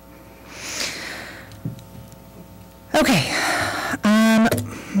 Yep. Okay.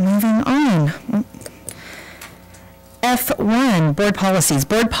 Moving on. F1, board policies.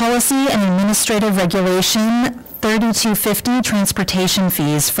 Board policy and administrative regulation 3250, transportation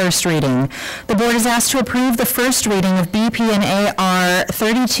fees, first reading. The board is asked to approve the first reading of BP and AR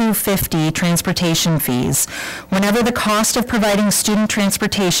 3250, transportation fees. Whenever the cost of providing student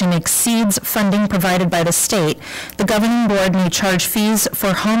transportation exceeds funding provided by the state, the governing board may charge fees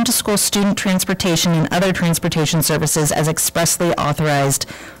for home-to-school student transportation and other transportation services as expressly authorized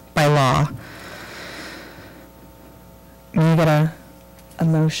by law. Can you get a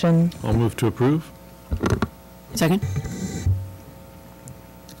motion? I'll move to approve. Second.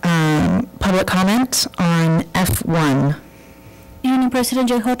 Public comment on F1. Union President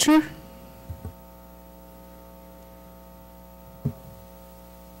Jay Hochner.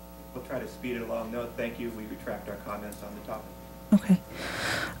 We'll try to speed it along. No, thank you. We retract our comments on the topic. Okay.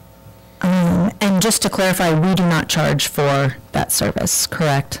 And just to clarify, we do not charge for that service,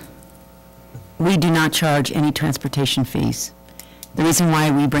 correct? We do not charge any transportation fees. The reason why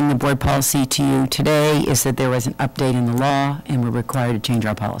we bring the board policy to you today is that there was an update in the law and we're required to change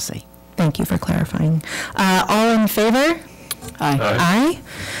our policy. Thank you for clarifying. All in favor? Aye. Aye.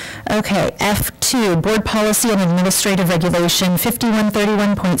 Okay, F2, Board Policy and Administrative Regulation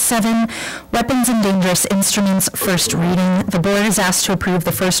 5131.7, Weapons and Dangerous Instruments, first reading. The board is asked to approve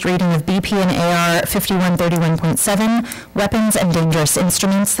the first reading of BP and AR 5131.7, Weapons and Dangerous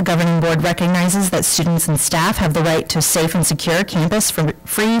Instruments. The governing board recognizes that students and staff have the right to a safe and secure campus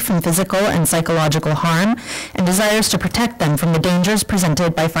free from physical and psychological harm, and desires to protect them from the dangers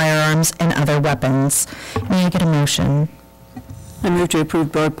presented by firearms and other weapons. May I get a motion? I move to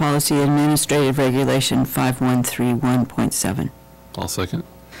approve Board Policy Administrative Regulation 5131.7. I'll second.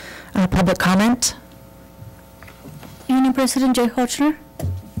 Public comment? Union President Jay Hochner.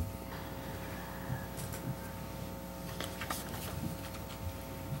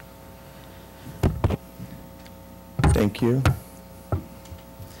 Thank you.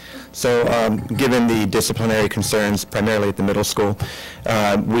 So given the disciplinary concerns primarily at the middle school,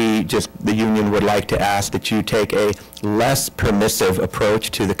 the union would like to ask that you take a less permissive approach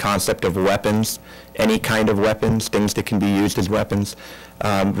to the concept of weapons, any kind of weapons, things that can be used as weapons,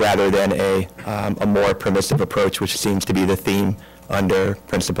 rather than a more permissive approach, which seems to be the theme under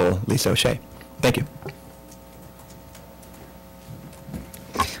Principal Lisa O'Shea. Thank you.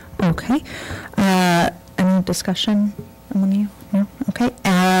 Okay. Any discussion among you? No? Okay.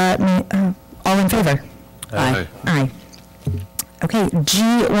 All in favor? Aye. Aye. Okay,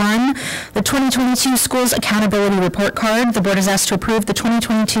 G1, the 2022 Schools Accountability Report Card. The board is asked to approve the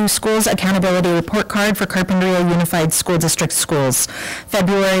 2022 Schools Accountability Report Card for Carpinteria Unified School District schools.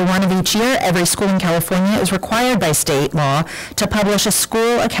 February 1 of each year, every school in California is required by state law to publish a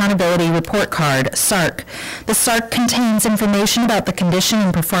School Accountability Report Card, SARC. The SARC contains information about the condition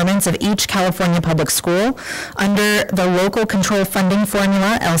and performance of each California public school. Under the Local Control Funding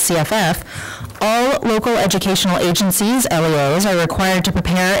Formula, LCFF, all local educational agencies, LEOs, are required to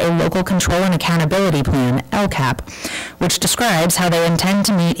prepare a Local Control and Accountability Plan, LCAP, which describes how they intend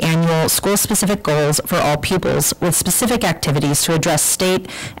to meet annual school-specific goals for all pupils with specific activities to address state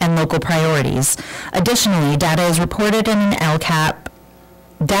and local priorities. Additionally, data reported in an LCAP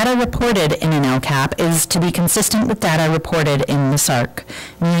is to be consistent with data reported in the SARC.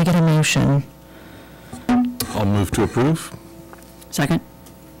 May I get a motion? I'll move to approve. Second.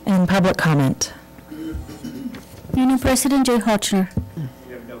 And public comment. Union President Jay Hochner. We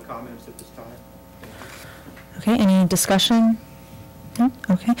have no comments at this time. Okay, any discussion? No?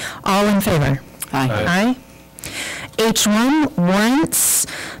 Okay. All in favor? Aye. Aye. H1, warrants.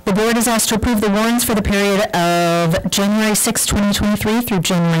 The board is asked to approve the warrants for the period of January 6, 2023 through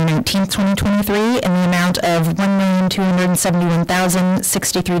January 19, 2023 in the amount of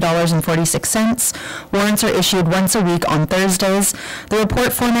 $1,271,063.46. Warrants are issued once a week on Thursdays. The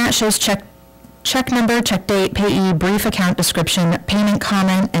report format shows check number, check date, payee, brief account description, payment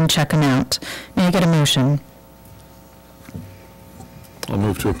comment, and check amount. May I get a motion? I'll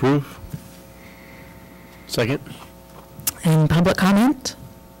move to approve. Second. And public comment?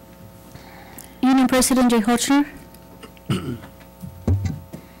 Union President Jay Hochner.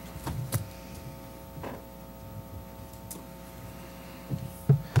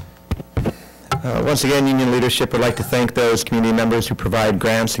 Once again, union leadership would like to thank those community members who provide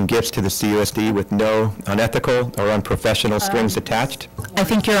grants and gifts to the CUSD with no unethical or unprofessional strings attached. I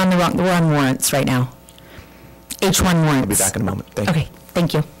think you're on the wrong warrants right now. H1 warrants. I'll be back in a moment. Thank you. Okay,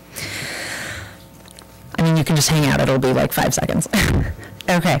 thank you. I mean, you can just hang out. It'll be like 5 seconds.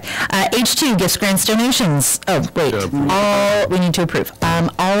 Okay. H2, gifts, grants, donations. Oh, wait. All, we need to approve.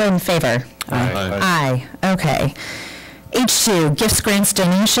 All in favor? Aye. Okay. H2, gifts, grants,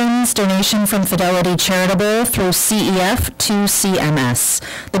 donations, donation from Fidelity Charitable through CEF to CMS.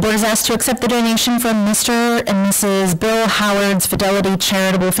 The board is asked to accept the donation from Mr. and Mrs. Bill Howard's Fidelity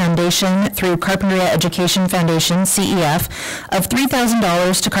Charitable Foundation through Carpinteria Education Foundation, CEF, of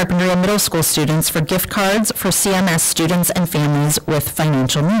 $3,000 to Carpinteria Middle School students for gift cards for CMS students and families with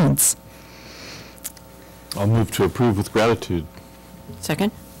financial needs. I'll move to approve with gratitude.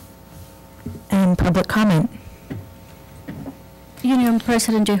 Second. And public comment. Union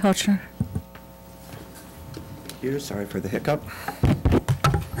President Jay Hochner. Sorry for the hiccup.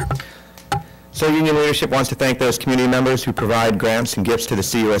 So union leadership wants to thank those community members who provide grants and gifts to the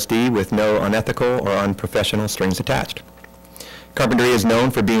CUSD with no unethical or unprofessional strings attached. Carpinteria is known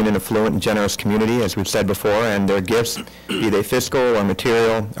for being an affluent and generous community, as we've said before, and their gifts, be they fiscal or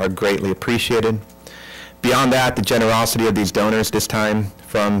material, are greatly appreciated. Beyond that, the generosity of these donors, this time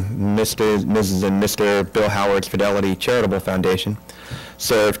from Mrs. and Mr. Bill Howard's Fidelity Charitable Foundation,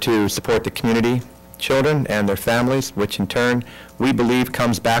 serve to support the community, children, and their families, which in turn we believe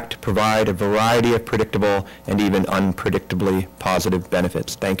comes back to provide a variety of predictable and even unpredictably positive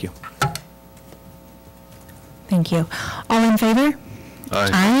benefits. Thank you. Thank you. All in favor?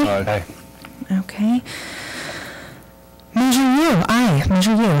 Aye. Aye. Okay. Measure U, aye,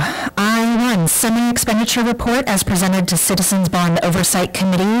 Measure U. I1, semi-expenditure report as presented to Citizens Bond Oversight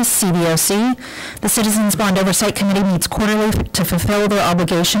Committee, CBOC. The Citizens Bond Oversight Committee meets quarterly to fulfill their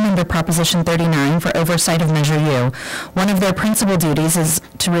obligation under Proposition 39 for oversight of Measure U. One of their principal duties is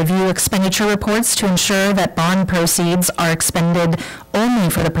to review expenditure reports to ensure that bond proceeds are expended only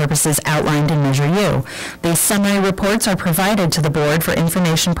for the purposes outlined in Measure U. These summary reports are provided to the board for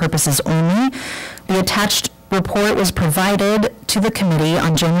information purposes only. The attached report was provided to the committee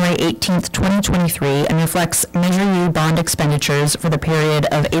on January 18th, 2023, and reflects Measure U bond expenditures for the period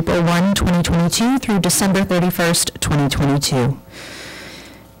of April 1, 2022 through December 31st, 2022.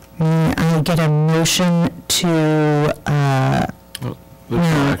 May I get a motion to,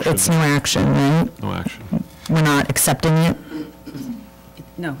 no, it's no action, right? No action. We're not accepting it?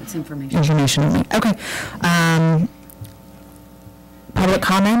 No, it's information. Information only, okay. Public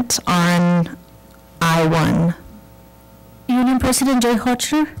comment on I1. Union President Jay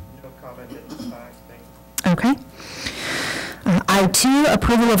Hochner. No comment at this time, thank you. Okay. I2,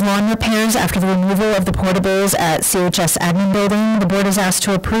 approval of lawn repairs after the removal of the portables at CHS Admin Building. The board is asked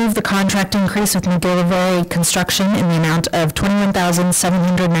to approve the contract increase with McGillivray Construction in the amount of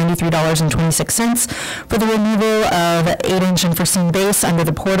 $21,793.26 for the removal of 8-inch unforeseen base under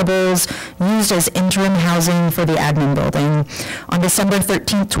the portables used as interim housing for the admin building. On December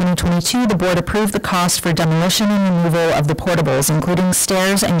 13th, 2022, the board approved the cost for demolition and removal of the portables, including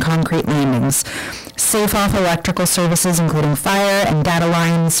stairs and concrete landings. Safe-off electrical services, including fire and data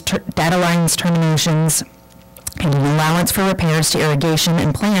lines terminations, and an allowance for repairs to irrigation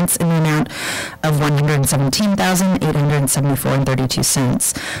and plants in the amount of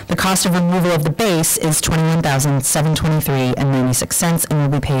 $117,874.32. The cost of removal of the base is $21,723.96 and will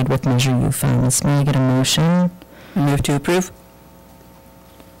be paid with Measure U funds. May I get a motion? Move to approve.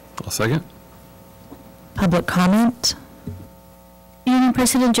 I'll second. Public comment? Union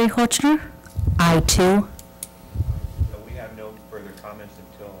President Jay Hochner. I2. We have no further comments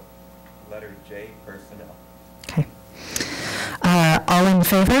until letter J, personnel. Okay. All in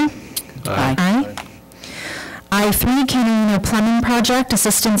favor? Aye. I3, Canalino Plumbing Project.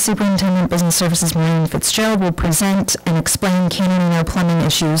 Assistant Superintendent Business Services Maureen Fitzgerald will present and explain Canalino plumbing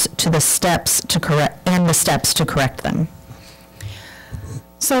issues to the steps to correct them.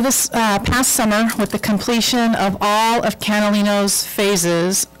 So this past summer, with the completion of all of Canalino's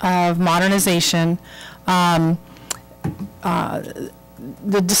phases of modernization,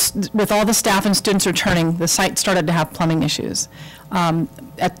 with all the staff and students returning, the site started to have plumbing issues. At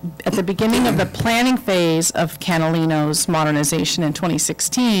the beginning of the planning phase of Canalino's modernization in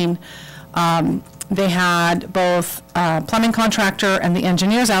 2016, they had both plumbing contractor and the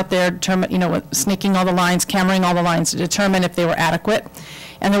engineers out there snaking all the lines, cameraing all the lines to determine if they were adequate.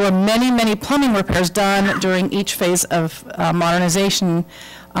 And there were many, many plumbing repairs done during each phase of modernization,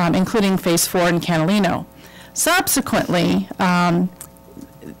 including Phase 4 in Catalino. Subsequently,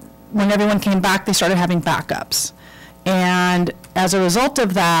 when everyone came back, they started having backups. And as a result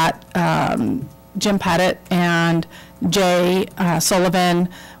of that, Jim Pettit and Jay Sullivan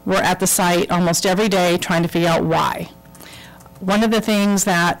were at the site almost every day trying to figure out why. One of the things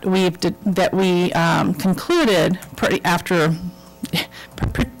that we concluded after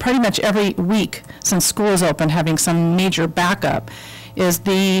pretty much every week since school is open, having some major backup, is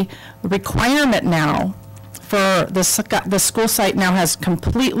the requirement now for the school site now has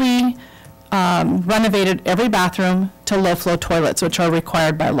completely renovated every bathroom to low-flow toilets, which are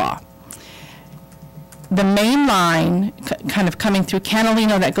required by law. The main line, kind of coming through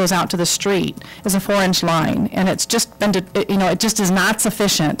Catalino that goes out to the street, is a 4-inch line, and it's just been, it just is not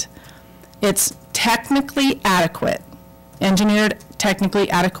sufficient. It's technically adequate, engineered technically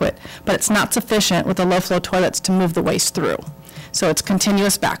adequate, but it's not sufficient with the low-flow toilets to move the waste through. So it's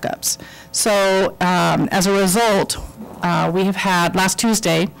continuous backups. So as a result, we have had, last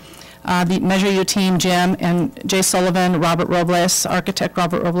Tuesday, the Measure U team, Jim and Jay Sullivan, Robert Robles, architect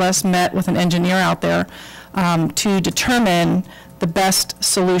Robert Robles, met with an engineer out there to determine the best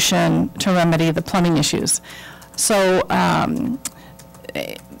solution to remedy the plumbing issues. So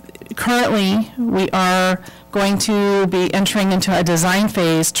currently, we are going to be entering into a design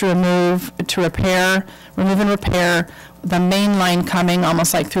phase to remove and repair the main line coming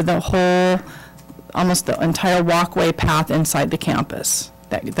almost like through the whole, almost the entire walkway path inside the campus.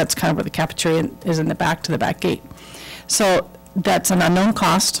 That's kind of where the cafeteria is in the back to the back gate. So that's an unknown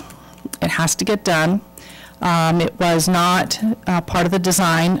cost. It has to get done. It was not part of the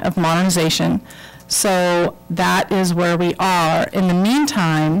design of modernization. So that is where we are. In the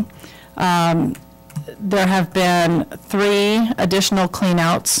meantime, there have been 3 additional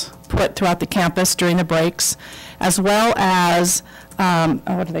cleanouts put throughout the campus during the breaks, as well as, what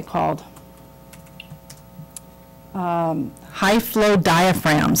are they called? High flow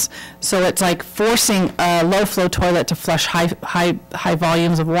diaphragms. So it's like forcing a low flow toilet to flush high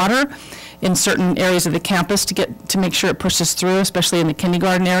volumes of water in certain areas of the campus to make sure it pushes through, especially in the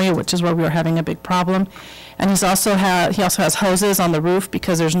kindergarten area, which is where we were having a big problem. And he also has hoses on the roof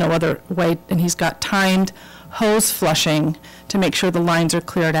because there's no other way, and he's got timed hose flushing to make sure the lines are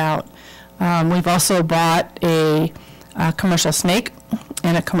cleared out. We've also bought a commercial snake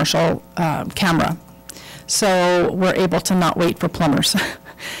and a commercial camera. So we're able to not wait for plumbers.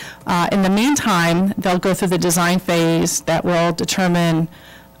 In the meantime, they'll go through the design phase that will determine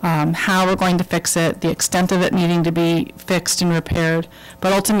how we're going to fix it, the extent of it needing to be fixed and repaired,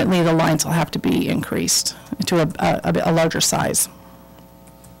 but ultimately the lines will have to be increased to a larger size.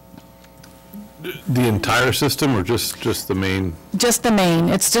 The entire system, or just the main? Just the main.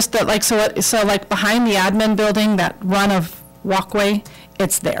 It's just that, like, so like behind the admin building, that run of walkway,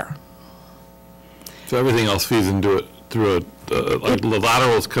 it's there. So everything else feeds into it through like the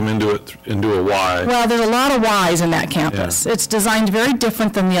laterals come into a Y. Well, there's a lot of Ys in that campus. Yeah. It's designed very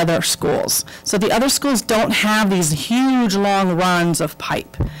different than the other schools. So the other schools don't have these huge long runs of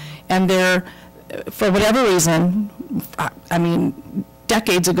pipe. And they're, for whatever reason, I mean,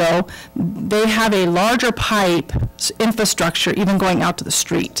 decades ago, they have a larger pipe infrastructure even going out to the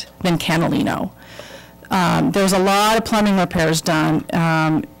street than Catalino. There's a lot of plumbing repairs done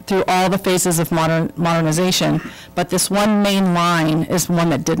through all the phases of modernization, but this one main line is one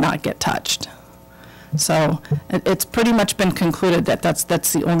that did not get touched. So it's pretty much been concluded that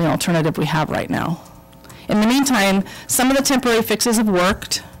that's the only alternative we have right now. In the meantime, some of the temporary fixes have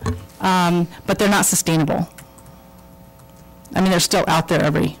worked, but they're not sustainable. I mean, they're still out there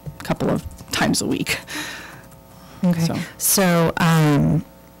every couple of times a week. Okay. So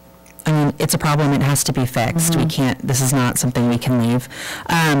I mean, it's a problem. It has to be fixed. We can't. This is not something we can leave.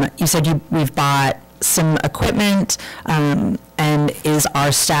 You said we've bought some equipment, and is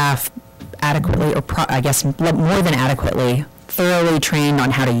our staff adequately, or I guess more than adequately, thoroughly trained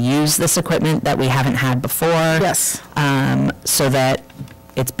on how to use this equipment that we haven't had before? Yes. So that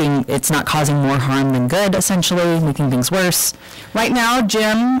it's not causing more harm than good, essentially, making things worse. Right now,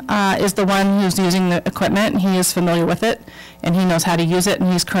 Jim is the one who's using the equipment, and he is familiar with it, and he knows how to use it,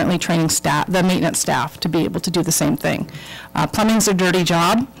 and he's currently training the maintenance staff to be able to do the same thing. Plumbing's a dirty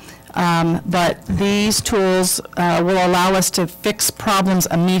job, but these tools will allow us to fix problems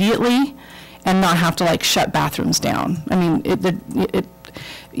immediately and not have to like shut bathrooms down. I mean,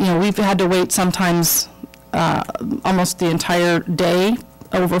 we've had to wait sometimes almost the entire day,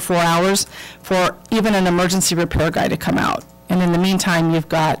 over 4 hours, for even an emergency repair guy to come out. And in the meantime, you've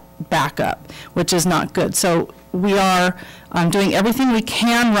got backup, which is not good. So we are doing everything we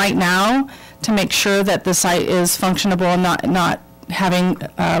can right now to make sure that the site is functionable and not having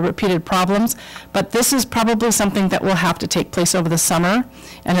repeated problems. But this is probably something that will have to take place over the summer,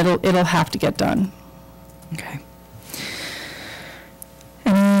 and it'll have to get done. Okay.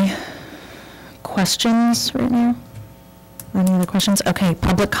 Any questions right now? Any other questions? Okay,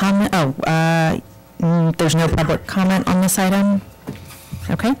 public comment. There's no public comment on this item.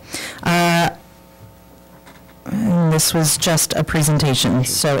 Okay. And this was just a presentation,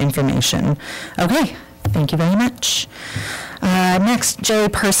 so information. Okay, thank you very much. Next, J,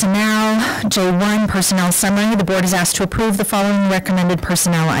 personnel. J1, personnel summary. The board is asked to approve the following recommended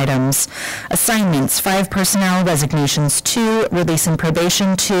personnel items. Assignments, 5 personnel, resignations 2, release and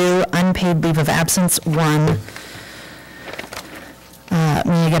probation 2, unpaid leave of absence 1.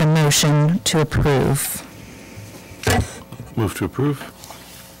 May I get a motion to approve? Move to approve.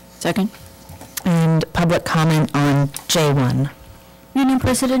 Second. And public comment on J1. Union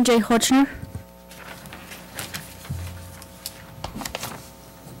President J. Hochner.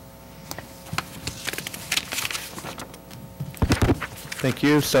 Thank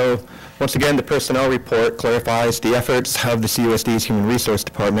you. So once again, the personnel report clarifies the efforts of the CUSD's Human Resource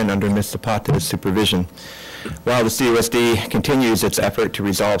Department under Ms. Zapata's supervision. While the CUSD continues its effort to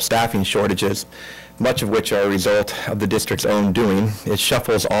resolve staffing shortages, much of which are a result of the district's own doing, it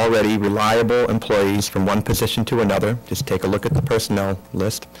shuffles already reliable employees from one position to another. Just take a look at the personnel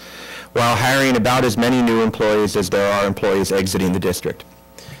list, while hiring about as many new employees as there are employees exiting the district.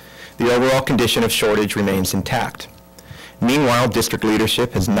 The overall condition of shortage remains intact. Meanwhile, district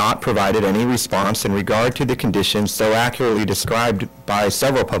leadership has not provided any response in regard to the conditions so accurately described by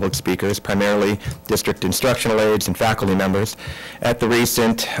several public speakers, primarily district instructional aides and faculty members, at the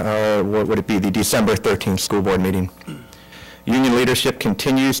recent, the December 13th school board meeting. Union leadership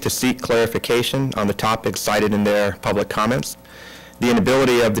continues to seek clarification on the topics cited in their public comments. The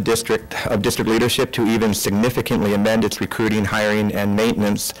inability of the district leadership to even significantly amend its recruiting, hiring, and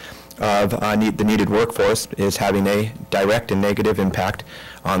maintenance of the needed workforce is having a direct and negative impact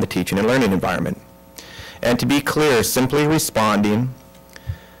on the teaching and learning environment. And to be clear, simply responding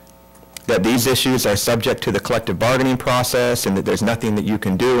that these issues are subject to the collective bargaining process and that there's nothing that you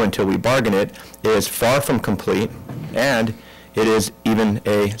can do until we bargain it is far from complete, and it is even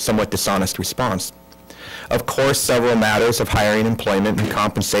a somewhat dishonest response. Of course, several matters of hiring, employment, and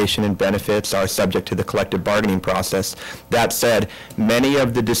compensation and benefits are subject to the collective bargaining process. That said, many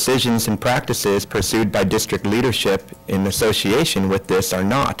of the decisions and practices pursued by district leadership in association with this are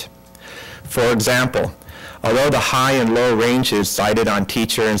not. For example, although the high and low ranges cited on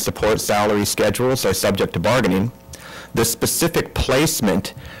teacher and support salary schedules are subject to bargaining, the specific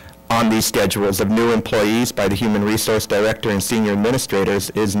placement on these schedules of new employees by the Human Resource Director and senior administrators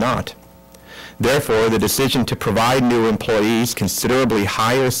is not. Therefore, the decision to provide new employees considerably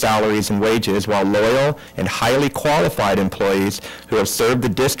higher salaries and wages while loyal and highly qualified employees who have served the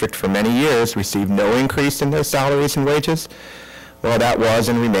district for many years receive no increase in their salaries and wages, well, that was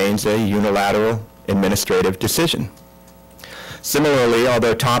and remains a unilateral administrative decision. Similarly,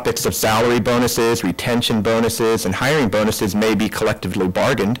 although topics of salary bonuses, retention bonuses, and hiring bonuses may be collectively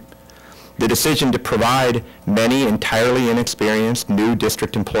bargained, the decision to provide many entirely inexperienced new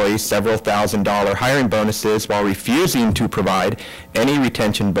district employees several $1,000 hiring bonuses while refusing to provide any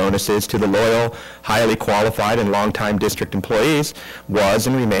retention bonuses to the loyal, highly qualified, and longtime district employees was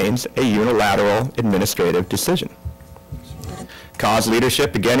and remains a unilateral administrative decision. CAUS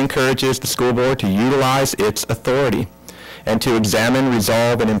leadership again encourages the school board to utilize its authority and to examine,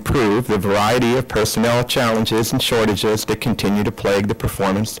 resolve, and improve the variety of personnel challenges and shortages that continue to plague the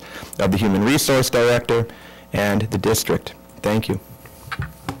performance of the Human Resource Director and the district. Thank you.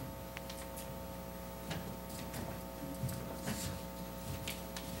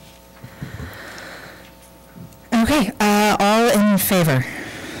 Okay, all in favor?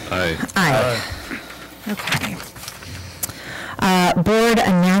 Aye. Aye. Okay. Board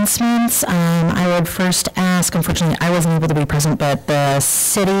announcements. I would first ask, unfortunately, I wasn't able to be present, but the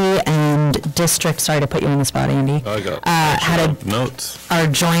city and district, sorry to put you on the spot, Andy. I got had notes. Our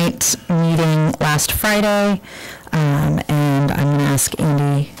joint meeting last Friday, and I'm going to ask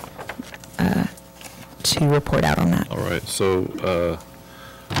Andy to report out on that. All right, so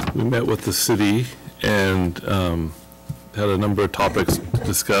we met with the city and had a number of topics to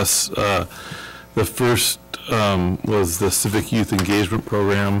discuss. The first was the Civic Youth Engagement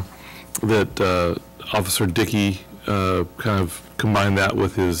Program that Officer Dickey kind of combined that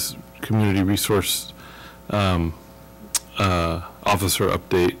with his community resource officer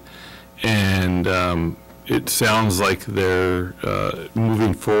update. And it sounds like they're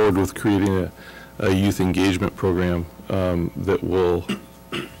moving forward with creating a youth engagement program that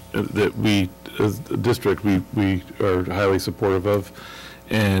we, as a district, we are highly supportive of,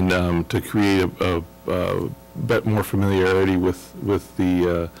 and to create a bit more familiarity with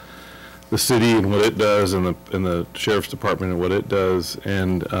the city and what it does, and the sheriff's department and what it does,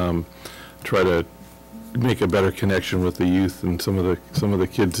 and try to make a better connection with the youth and some of the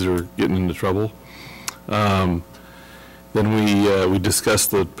kids that are getting into trouble. Then we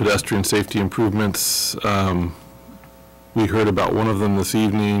discussed the pedestrian safety improvements. We heard about one of them this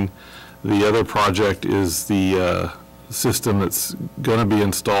evening. The other project is the system that's going to be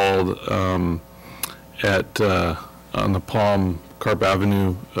installed at on the Palm Carp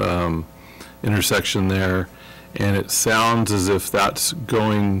Avenue intersection there, and it sounds as if that's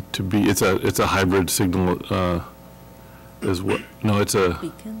going to be it's a hybrid signal. It's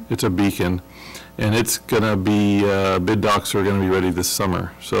a beacon, and it's going to be bid docs are going to be ready this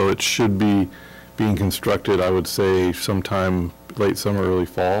summer, so it should be being constructed, I would say, sometime late summer, early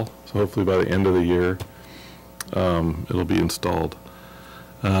fall. So hopefully by the end of the year, it'll be installed.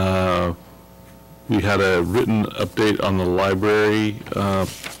 We had a written update on the library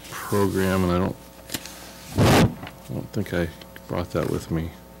program, and I don't think I brought that with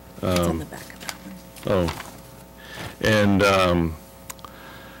me. It's on the back of that one. Oh, and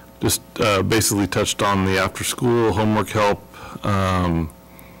just basically touched on the after-school homework help,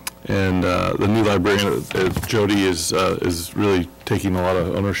 and the new librarian, Jody, is really taking a lot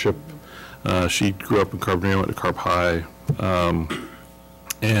of ownership. She grew up in Carbondale, went to Carp High,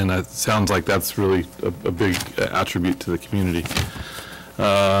 and it sounds like that's really a big attribute to the community.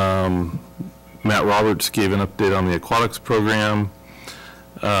 Matt Roberts gave an update on the aquatics program,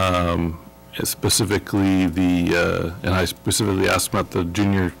 specifically and I specifically asked about the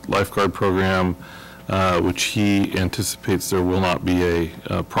junior lifeguard program, which he anticipates there will not be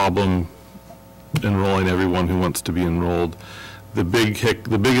a problem enrolling everyone who wants to be enrolled. The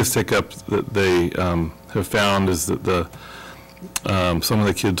biggest hiccup that they have found is that some of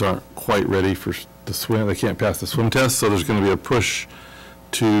the kids aren't quite ready for the swim. They can't pass the swim test, so there's going to be a push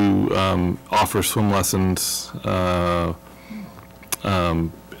to offer swim lessons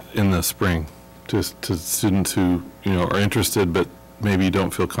in the spring to students who are interested but maybe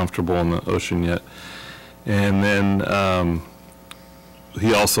don't feel comfortable in the ocean yet. And then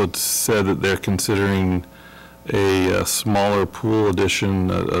he also said that they're considering a smaller pool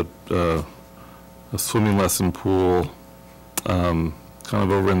addition, a swimming lesson pool, kind of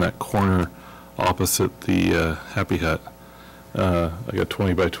over in that corner opposite the Happy Hut, like a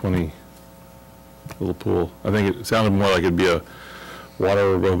 20 by 20 little pool. I think it sounded more like it'd be a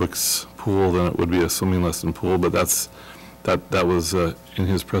water aerobics pool than it would be a swimming lesson pool, but that was in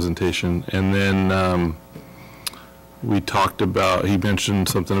his presentation. And then we talked about, he mentioned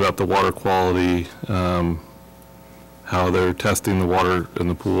something about the water quality, how they're testing the water in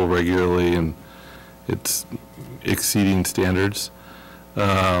the pool regularly, and it's exceeding standards.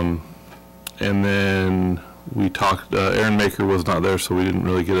 And then we talked, Aaron Maker was not there, so we didn't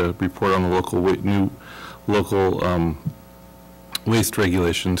really get a report on the new local waste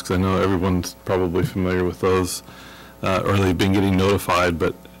regulations, because I know everyone's probably familiar with those, or they've been getting notified,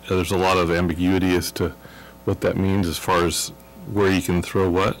 but there's a lot of ambiguity as to what that means as far as where you can throw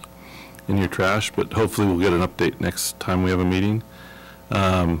what in your trash, but hopefully we'll get an update next time we have a meeting.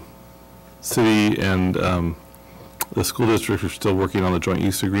 City and the school district are still working on the joint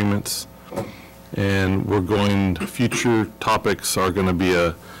use agreements, and future topics are going to be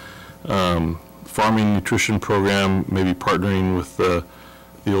a farming nutrition program, maybe partnering with the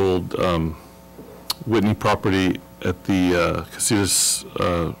old Whitney property at the Casitas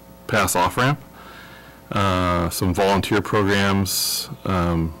Pass off-ramp, some volunteer programs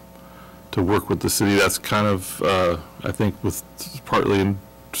to work with the city. That's kind of, I think, partly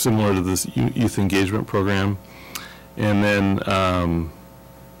similar to this youth engagement program. And then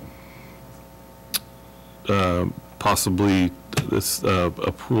possibly this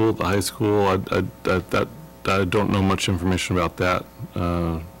a pool at the high school. I don't know much information about that.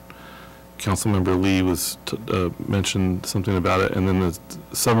 Councilmember Lee mentioned something about it, and then the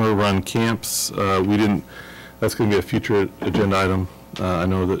summer run camps. That's going to be a future agenda item. I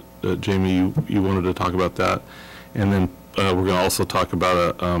know that Jamie, you wanted to talk about that, and then we're going to also talk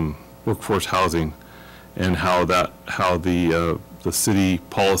about workforce housing and how the city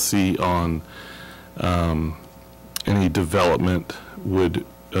policy on any development would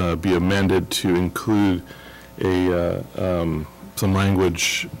be amended to include some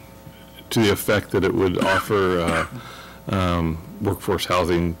language to the effect that it would offer workforce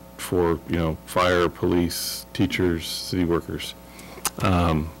housing for fire, police, teachers, city workers.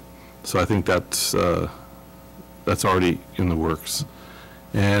 So I think that's already in the works.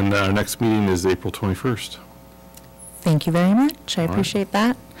 And our next meeting is April 21st. Thank you very much. I appreciate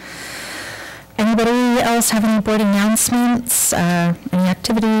that. Anybody else have any board announcements, any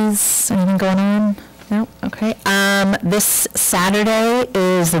activities, anything going on? No? Okay. This Saturday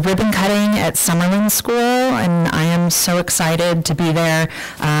is the ribbon cutting at Summerlin School, and I am so excited to be there.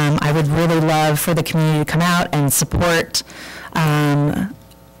 I would really love for the community to come out and support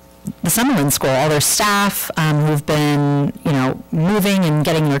the Summerlin School, all their staff who've been, moving and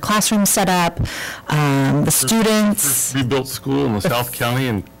getting their classrooms set up, the students. Rebuilt school in South County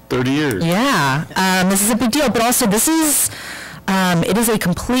in 30 years. Yeah, this is a big deal, but also this is, it is a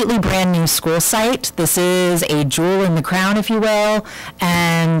completely brand new school site. This is a jewel in the crown, if you will,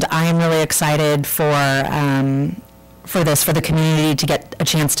 and I am really excited for the community to get a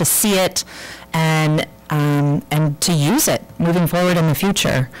chance to see it and to use it moving forward in the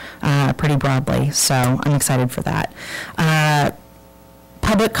future pretty broadly. So I'm excited for that.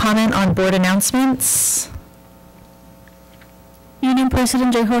 Public comment on board announcements? Union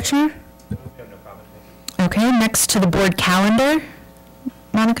President Jay Hochner? Okay, next to the board calendar.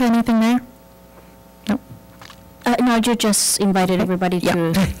 Monica, anything there? Nope. No, you just invited everybody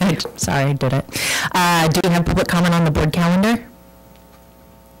to... Sorry, I did it. Do we have public comment on the board calendar?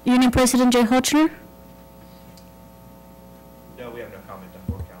 Union President Jay Hochner? No, we have no comment on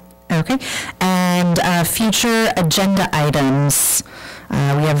board calendar. Okay, and future agenda items.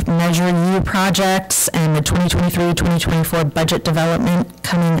 We have Measure U projects and the 2023-2024 budget development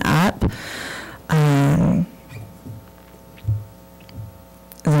coming up. Is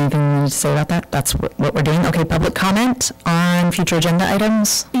there anything you need to say about that? That's what we're doing. Okay, public comment on future agenda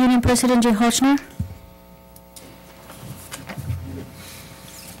items. Union President Jay Hochner?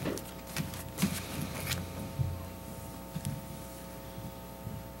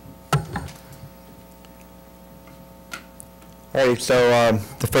 All right, so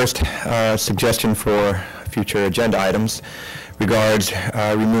the first suggestion for future agenda items regards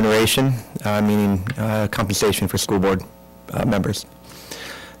remuneration, meaning compensation for school board members.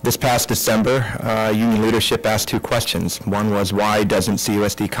 This past December, union leadership asked two questions. One was, why doesn't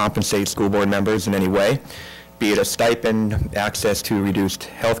CUSD compensate school board members in any way, be it a stipend, access to reduced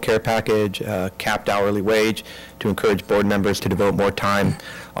health care package, capped hourly wage, to encourage board members to devote more time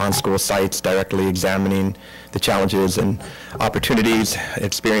on school sites directly examining the challenges and opportunities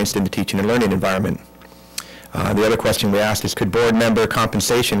experienced in the teaching and learning environment. The other question we asked is, could board member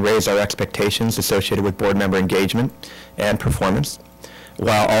compensation raise our expectations associated with board member engagement and performance,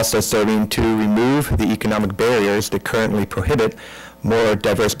 while also serving to remove the economic barriers that currently prohibit more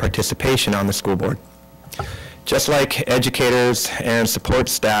diverse participation on the school board? Just like educators and support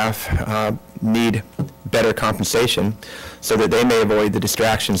staff need better compensation so that they may avoid the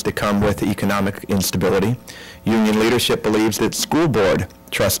distractions that come with economic instability, union leadership believes that school board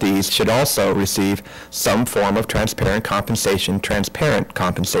trustees should also receive some form of transparent compensation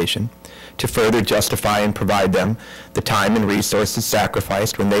to further justify and provide them the time and resources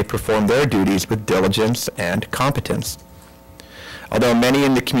sacrificed when they perform their duties with diligence and competence. Although many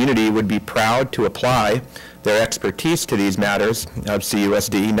in the community would be proud to apply their expertise to these matters of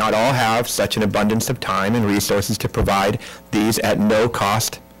CUSD, not all have such an abundance of time and resources to provide these at no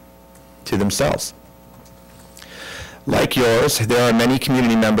cost to themselves. Like yours, there are many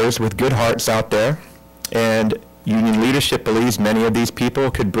community members with good hearts out there, and union leadership believes many of these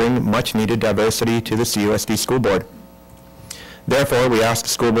people could bring much-needed diversity to the CUSD school board. Therefore, we ask the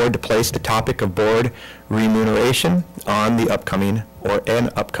school board to place the topic of board remuneration on the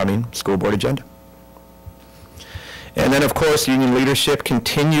upcoming school board agenda. And then, of course, union leadership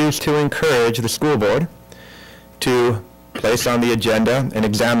continues to encourage the school board to place on the agenda an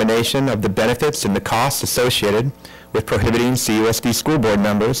examination of the benefits and the costs associated with prohibiting CUSD school board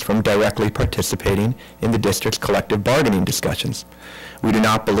members from directly participating in the district's collective bargaining discussions. We do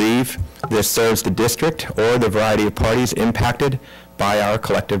not believe this serves the district or the variety of parties impacted by our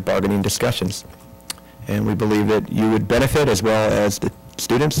collective bargaining discussions. And we believe that you would benefit, as well as the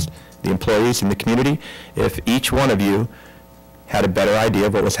students, the employees in the community, if each one of you had a better idea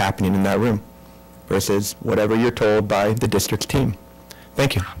of what was happening in that room versus whatever you're told by the district's team.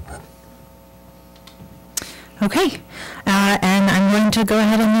 Thank you. Okay, and I'm going to go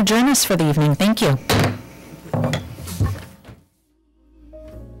ahead and adjourn us for the evening. Thank you.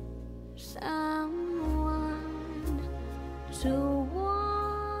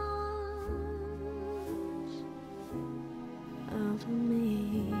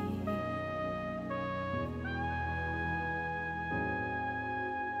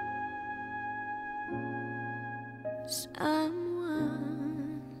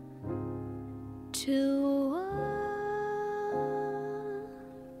 Someone to